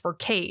 pounds for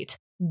Kate.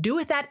 Do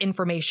with that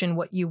information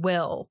what you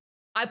will.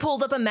 I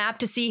pulled up a map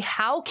to see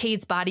how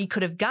Kate's body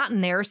could have gotten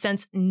there,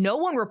 since no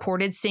one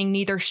reported seeing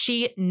neither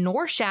she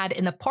nor Shad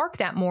in the park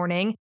that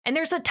morning, and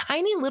there's a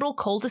tiny little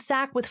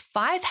cul-de-sac with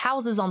 5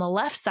 houses on the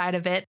left side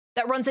of it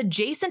that runs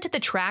adjacent to the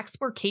tracks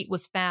where Kate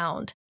was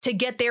found. To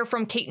get there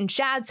from Kate and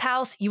Shad's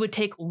house, you would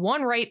take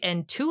 1 right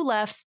and 2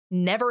 lefts,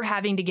 never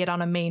having to get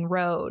on a main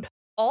road.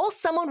 All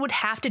someone would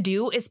have to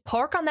do is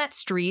park on that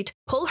street,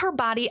 pull her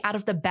body out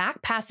of the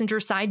back passenger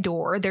side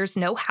door, there's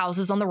no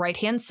houses on the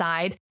right-hand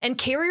side, and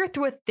carry her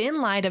through a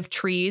thin line of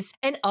trees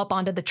and up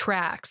onto the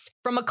tracks.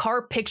 From a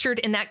car pictured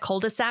in that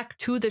cul-de-sac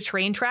to the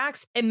train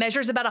tracks, it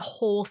measures about a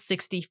whole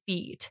 60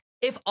 feet.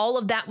 If all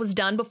of that was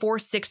done before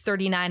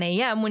 6:39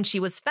 a.m. when she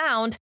was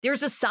found,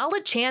 there's a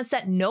solid chance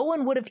that no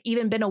one would have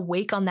even been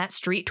awake on that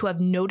street to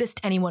have noticed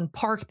anyone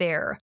parked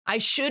there. I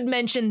should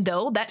mention,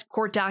 though, that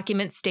court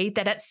documents state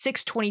that at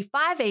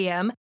 6:25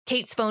 a.m.,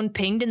 Kate's phone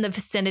pinged in the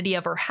vicinity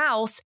of her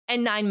house,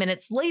 and 9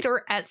 minutes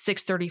later, at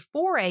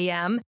 6:34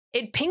 a.m.,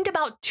 it pinged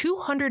about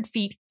 200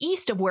 feet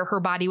east of where her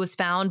body was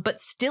found, but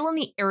still in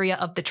the area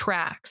of the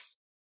tracks.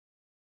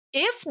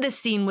 If the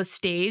scene was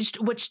staged,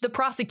 which the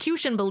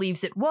prosecution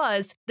believes it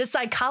was, the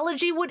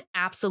psychology would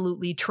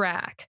absolutely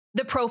track.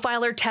 The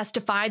profiler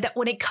testified that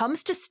when it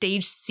comes to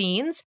staged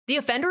scenes, the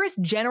offender is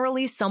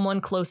generally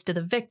someone close to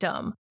the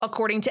victim.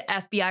 According to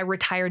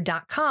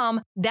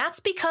FBIRetired.com, that's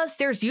because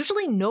there's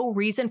usually no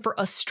reason for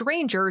a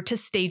stranger to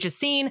stage a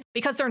scene,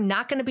 because they're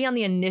not going to be on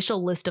the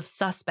initial list of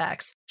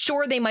suspects.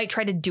 Sure, they might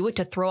try to do it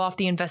to throw off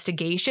the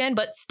investigation,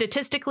 but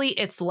statistically,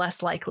 it's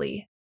less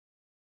likely.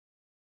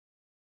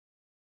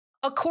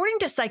 According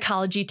to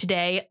Psychology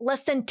Today,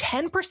 less than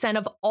 10%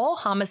 of all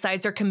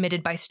homicides are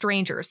committed by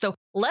strangers. So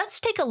let's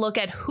take a look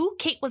at who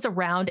Kate was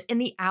around in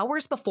the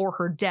hours before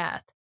her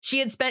death. She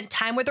had spent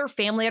time with her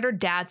family at her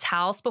dad's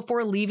house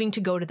before leaving to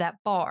go to that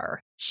bar.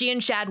 She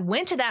and Shad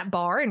went to that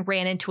bar and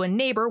ran into a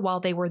neighbor while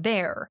they were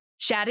there.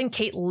 Shad and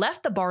Kate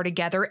left the bar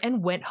together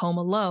and went home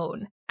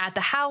alone. At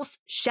the house,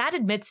 Shad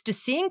admits to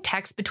seeing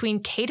texts between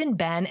Kate and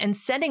Ben and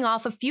sending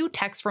off a few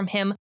texts from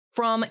him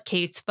from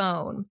Kate's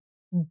phone.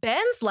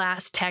 Ben's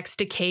last text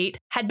to Kate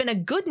had been a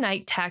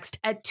goodnight text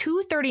at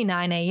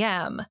 2:39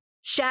 a.m.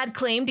 Shad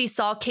claimed he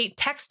saw Kate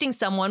texting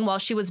someone while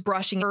she was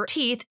brushing her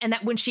teeth, and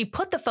that when she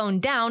put the phone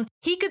down,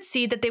 he could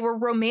see that they were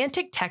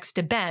romantic texts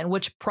to Ben,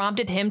 which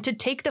prompted him to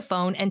take the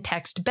phone and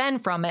text Ben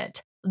from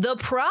it. The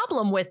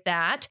problem with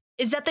that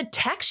is that the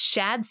text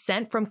Shad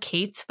sent from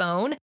Kate's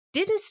phone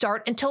didn't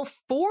start until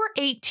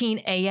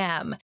 4:18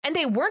 a.m. And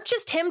they weren't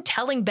just him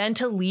telling Ben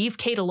to leave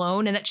Kate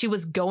alone and that she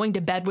was going to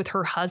bed with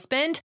her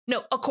husband.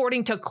 No,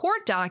 according to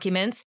court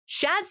documents,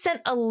 Shad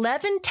sent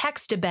 11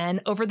 texts to Ben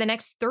over the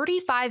next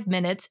 35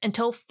 minutes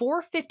until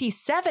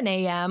 4:57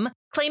 a.m.,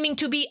 claiming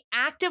to be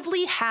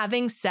actively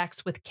having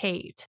sex with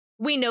Kate.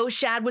 We know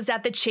Shad was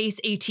at the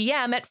Chase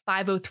ATM at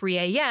 5:03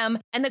 a.m.,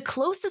 and the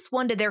closest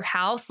one to their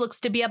house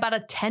looks to be about a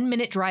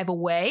 10-minute drive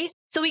away,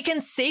 so we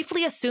can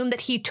safely assume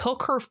that he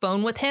took her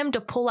phone with him to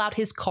pull out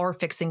his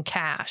car-fixing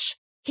cash.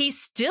 He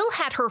still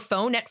had her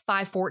phone at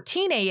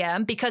 5:14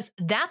 a.m. because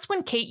that's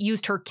when Kate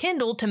used her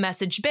Kindle to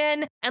message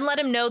Ben and let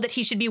him know that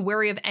he should be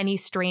wary of any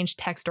strange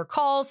text or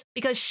calls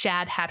because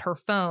Shad had her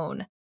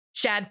phone.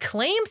 Shad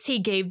claims he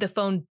gave the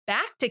phone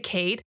back to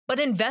Kate, but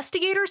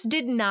investigators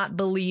did not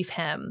believe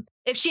him.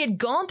 If she had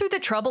gone through the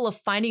trouble of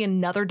finding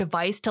another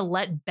device to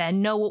let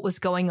Ben know what was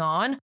going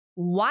on,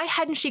 why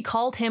hadn't she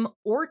called him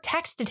or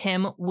texted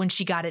him when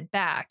she got it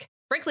back?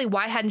 Frankly,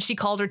 why hadn't she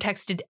called or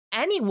texted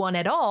anyone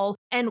at all?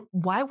 And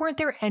why weren't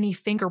there any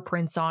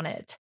fingerprints on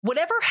it?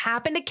 Whatever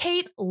happened to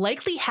Kate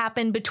likely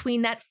happened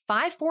between that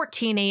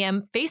 5:14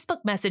 a.m.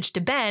 Facebook message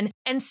to Ben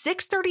and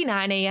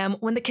 6:39 a.m.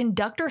 when the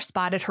conductor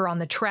spotted her on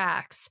the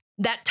tracks.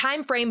 That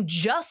time frame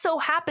just so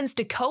happens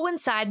to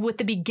coincide with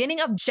the beginning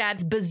of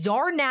Shad's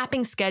bizarre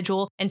napping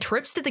schedule and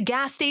trips to the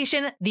gas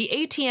station, the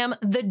ATM,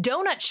 the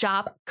donut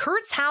shop,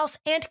 Kurt's house,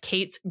 and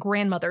Kate's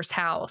grandmother's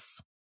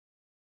house.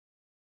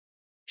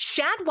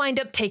 Shad wound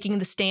up taking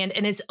the stand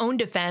in his own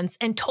defense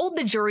and told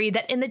the jury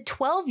that in the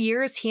 12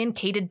 years he and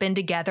Kate had been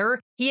together,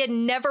 he had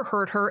never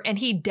hurt her and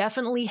he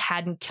definitely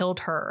hadn't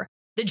killed her.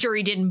 The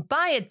jury didn't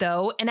buy it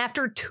though, and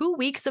after 2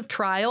 weeks of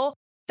trial,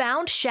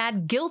 found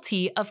Shad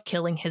guilty of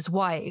killing his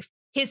wife.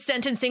 His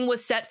sentencing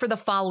was set for the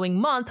following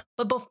month,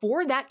 but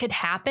before that could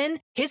happen,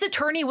 his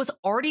attorney was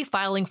already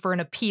filing for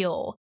an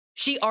appeal.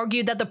 She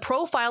argued that the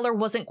profiler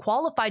wasn't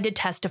qualified to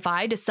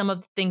testify to some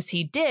of the things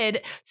he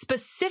did,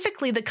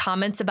 specifically the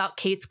comments about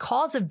Kate's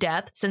cause of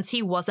death since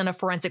he wasn't a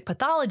forensic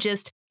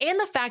pathologist, and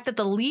the fact that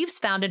the leaves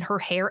found in her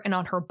hair and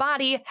on her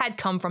body had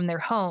come from their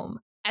home.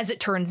 As it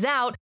turns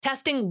out,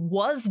 testing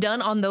was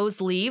done on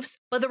those leaves,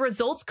 but the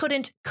results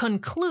couldn't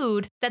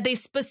conclude that they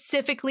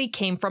specifically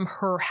came from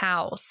her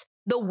house.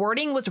 The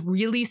wording was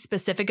really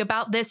specific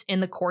about this in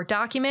the court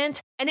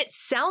document, and it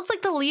sounds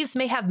like the leaves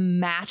may have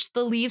matched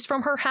the leaves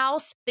from her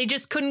house. They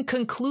just couldn't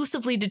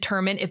conclusively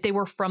determine if they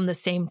were from the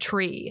same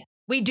tree.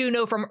 We do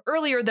know from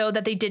earlier, though,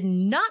 that they did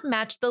not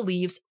match the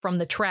leaves from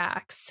the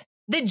tracks.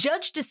 The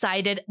judge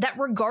decided that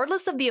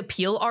regardless of the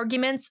appeal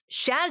arguments,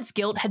 Shad's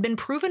guilt had been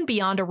proven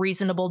beyond a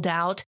reasonable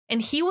doubt,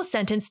 and he was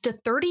sentenced to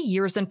 30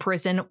 years in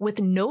prison with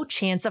no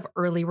chance of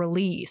early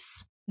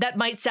release. That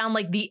might sound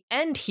like the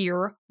end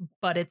here,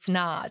 but it's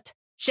not.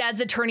 Shad's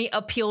attorney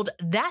appealed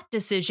that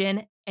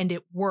decision, and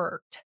it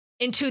worked.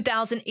 In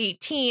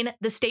 2018,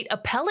 the state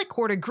appellate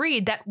court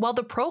agreed that while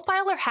the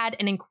profiler had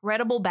an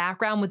incredible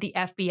background with the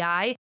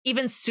FBI,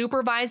 even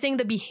supervising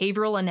the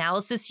behavioral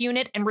analysis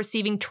unit and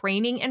receiving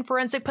training in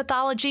forensic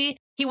pathology,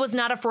 he was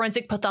not a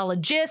forensic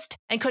pathologist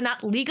and could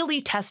not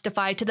legally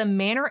testify to the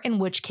manner in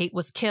which Kate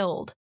was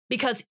killed.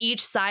 Because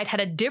each side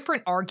had a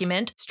different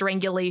argument,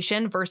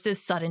 strangulation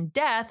versus sudden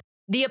death,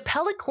 the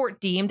appellate court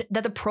deemed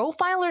that the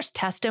profiler's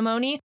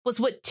testimony was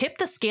what tipped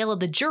the scale of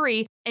the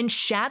jury, and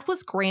Shad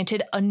was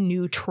granted a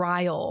new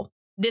trial.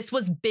 This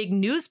was big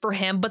news for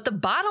him, but the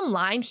bottom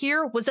line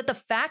here was that the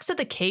facts of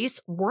the case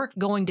weren't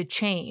going to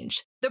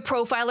change. The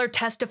profiler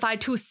testified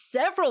to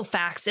several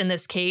facts in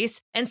this case,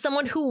 and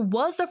someone who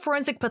was a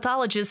forensic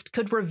pathologist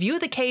could review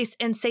the case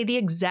and say the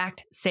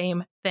exact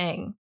same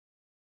thing.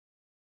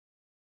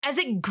 As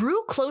it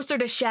grew closer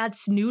to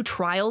Shad's new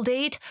trial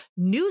date,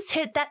 news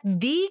hit that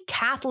the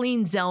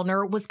Kathleen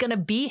Zellner was going to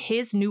be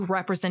his new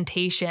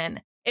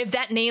representation. If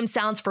that name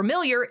sounds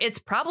familiar, it's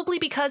probably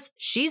because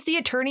she's the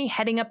attorney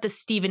heading up the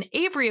Stephen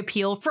Avery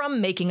appeal from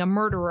Making a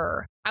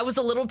Murderer. I was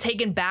a little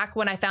taken back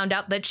when I found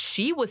out that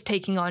she was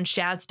taking on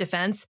Shad's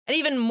defense, and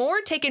even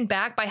more taken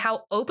back by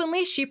how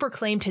openly she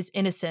proclaimed his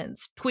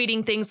innocence,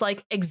 tweeting things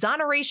like,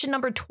 "Exoneration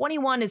number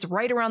 21 is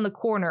right around the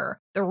corner.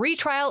 The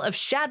retrial of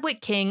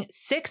Shadwick King,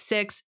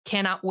 6-6,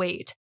 cannot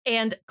wait."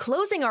 And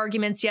closing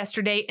arguments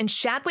yesterday in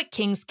Shadwick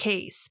King's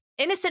case.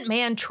 Innocent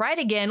man tried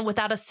again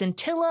without a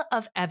scintilla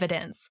of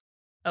evidence.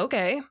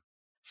 Okay.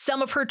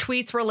 Some of her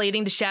tweets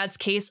relating to Shad's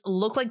case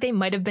look like they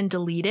might have been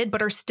deleted,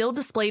 but are still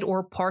displayed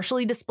or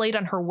partially displayed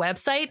on her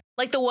website,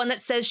 like the one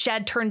that says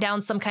Shad turned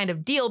down some kind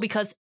of deal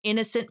because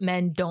innocent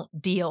men don't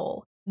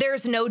deal.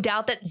 There's no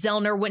doubt that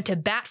Zellner went to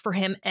bat for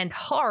him and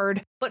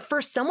hard, but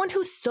for someone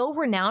who's so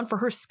renowned for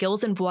her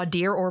skills in voir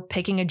dire or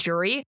picking a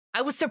jury,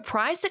 I was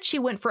surprised that she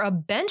went for a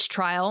bench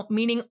trial,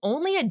 meaning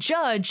only a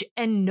judge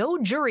and no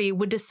jury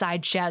would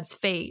decide Shad's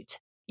fate.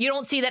 You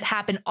don't see that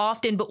happen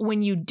often, but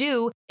when you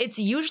do, it's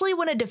usually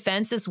when a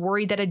defense is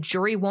worried that a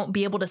jury won't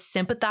be able to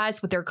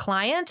sympathize with their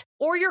client,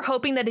 or you're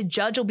hoping that a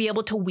judge will be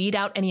able to weed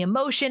out any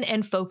emotion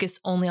and focus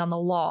only on the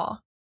law.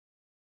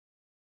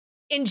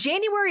 In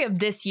January of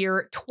this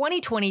year,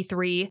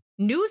 2023,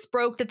 news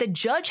broke that the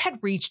judge had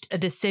reached a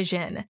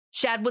decision.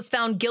 Shad was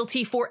found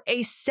guilty for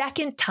a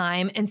second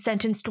time and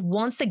sentenced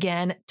once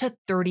again to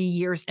 30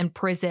 years in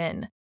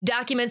prison.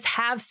 Documents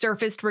have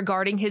surfaced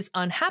regarding his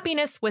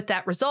unhappiness with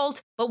that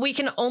result, but we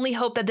can only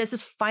hope that this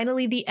is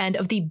finally the end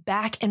of the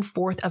back and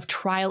forth of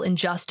trial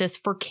injustice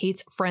for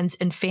Kate's friends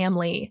and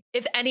family.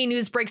 If any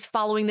news breaks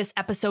following this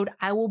episode,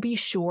 I will be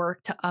sure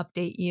to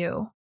update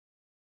you.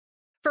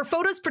 For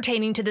photos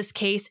pertaining to this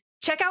case,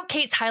 check out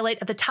Kate's highlight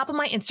at the top of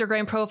my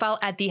Instagram profile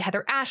at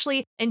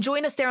 @TheHeatherAshley and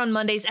join us there on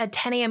Mondays at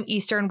 10 a.m.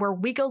 Eastern, where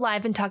we go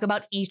live and talk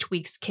about each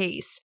week's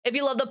case. If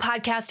you love the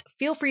podcast,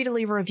 feel free to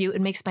leave a review.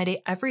 It makes my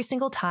day every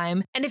single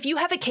time. And if you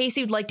have a case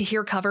you'd like to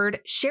hear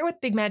covered, share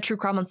with Big Mad True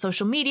Crime on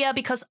social media,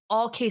 because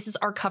all cases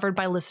are covered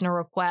by listener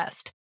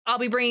request. I'll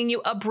be bringing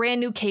you a brand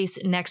new case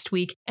next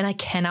week, and I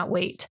cannot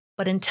wait.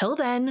 But until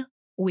then,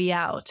 we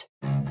out.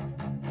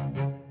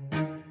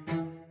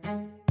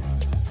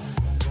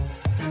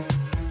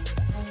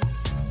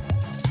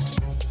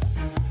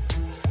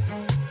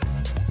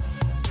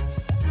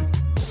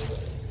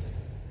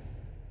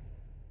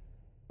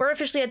 We're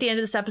officially at the end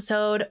of this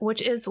episode,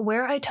 which is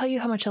where I tell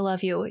you how much I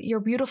love you. You're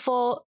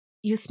beautiful,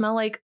 you smell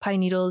like pine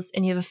needles,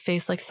 and you have a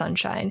face like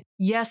sunshine.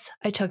 Yes,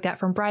 I took that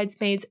from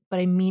Bridesmaids, but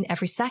I mean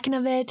every second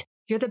of it.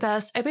 You're the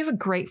best. I hope you have a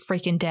great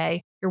freaking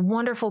day. You're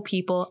wonderful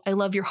people. I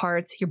love your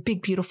hearts, your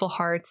big, beautiful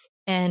hearts,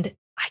 and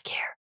I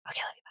care.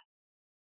 Okay, love you.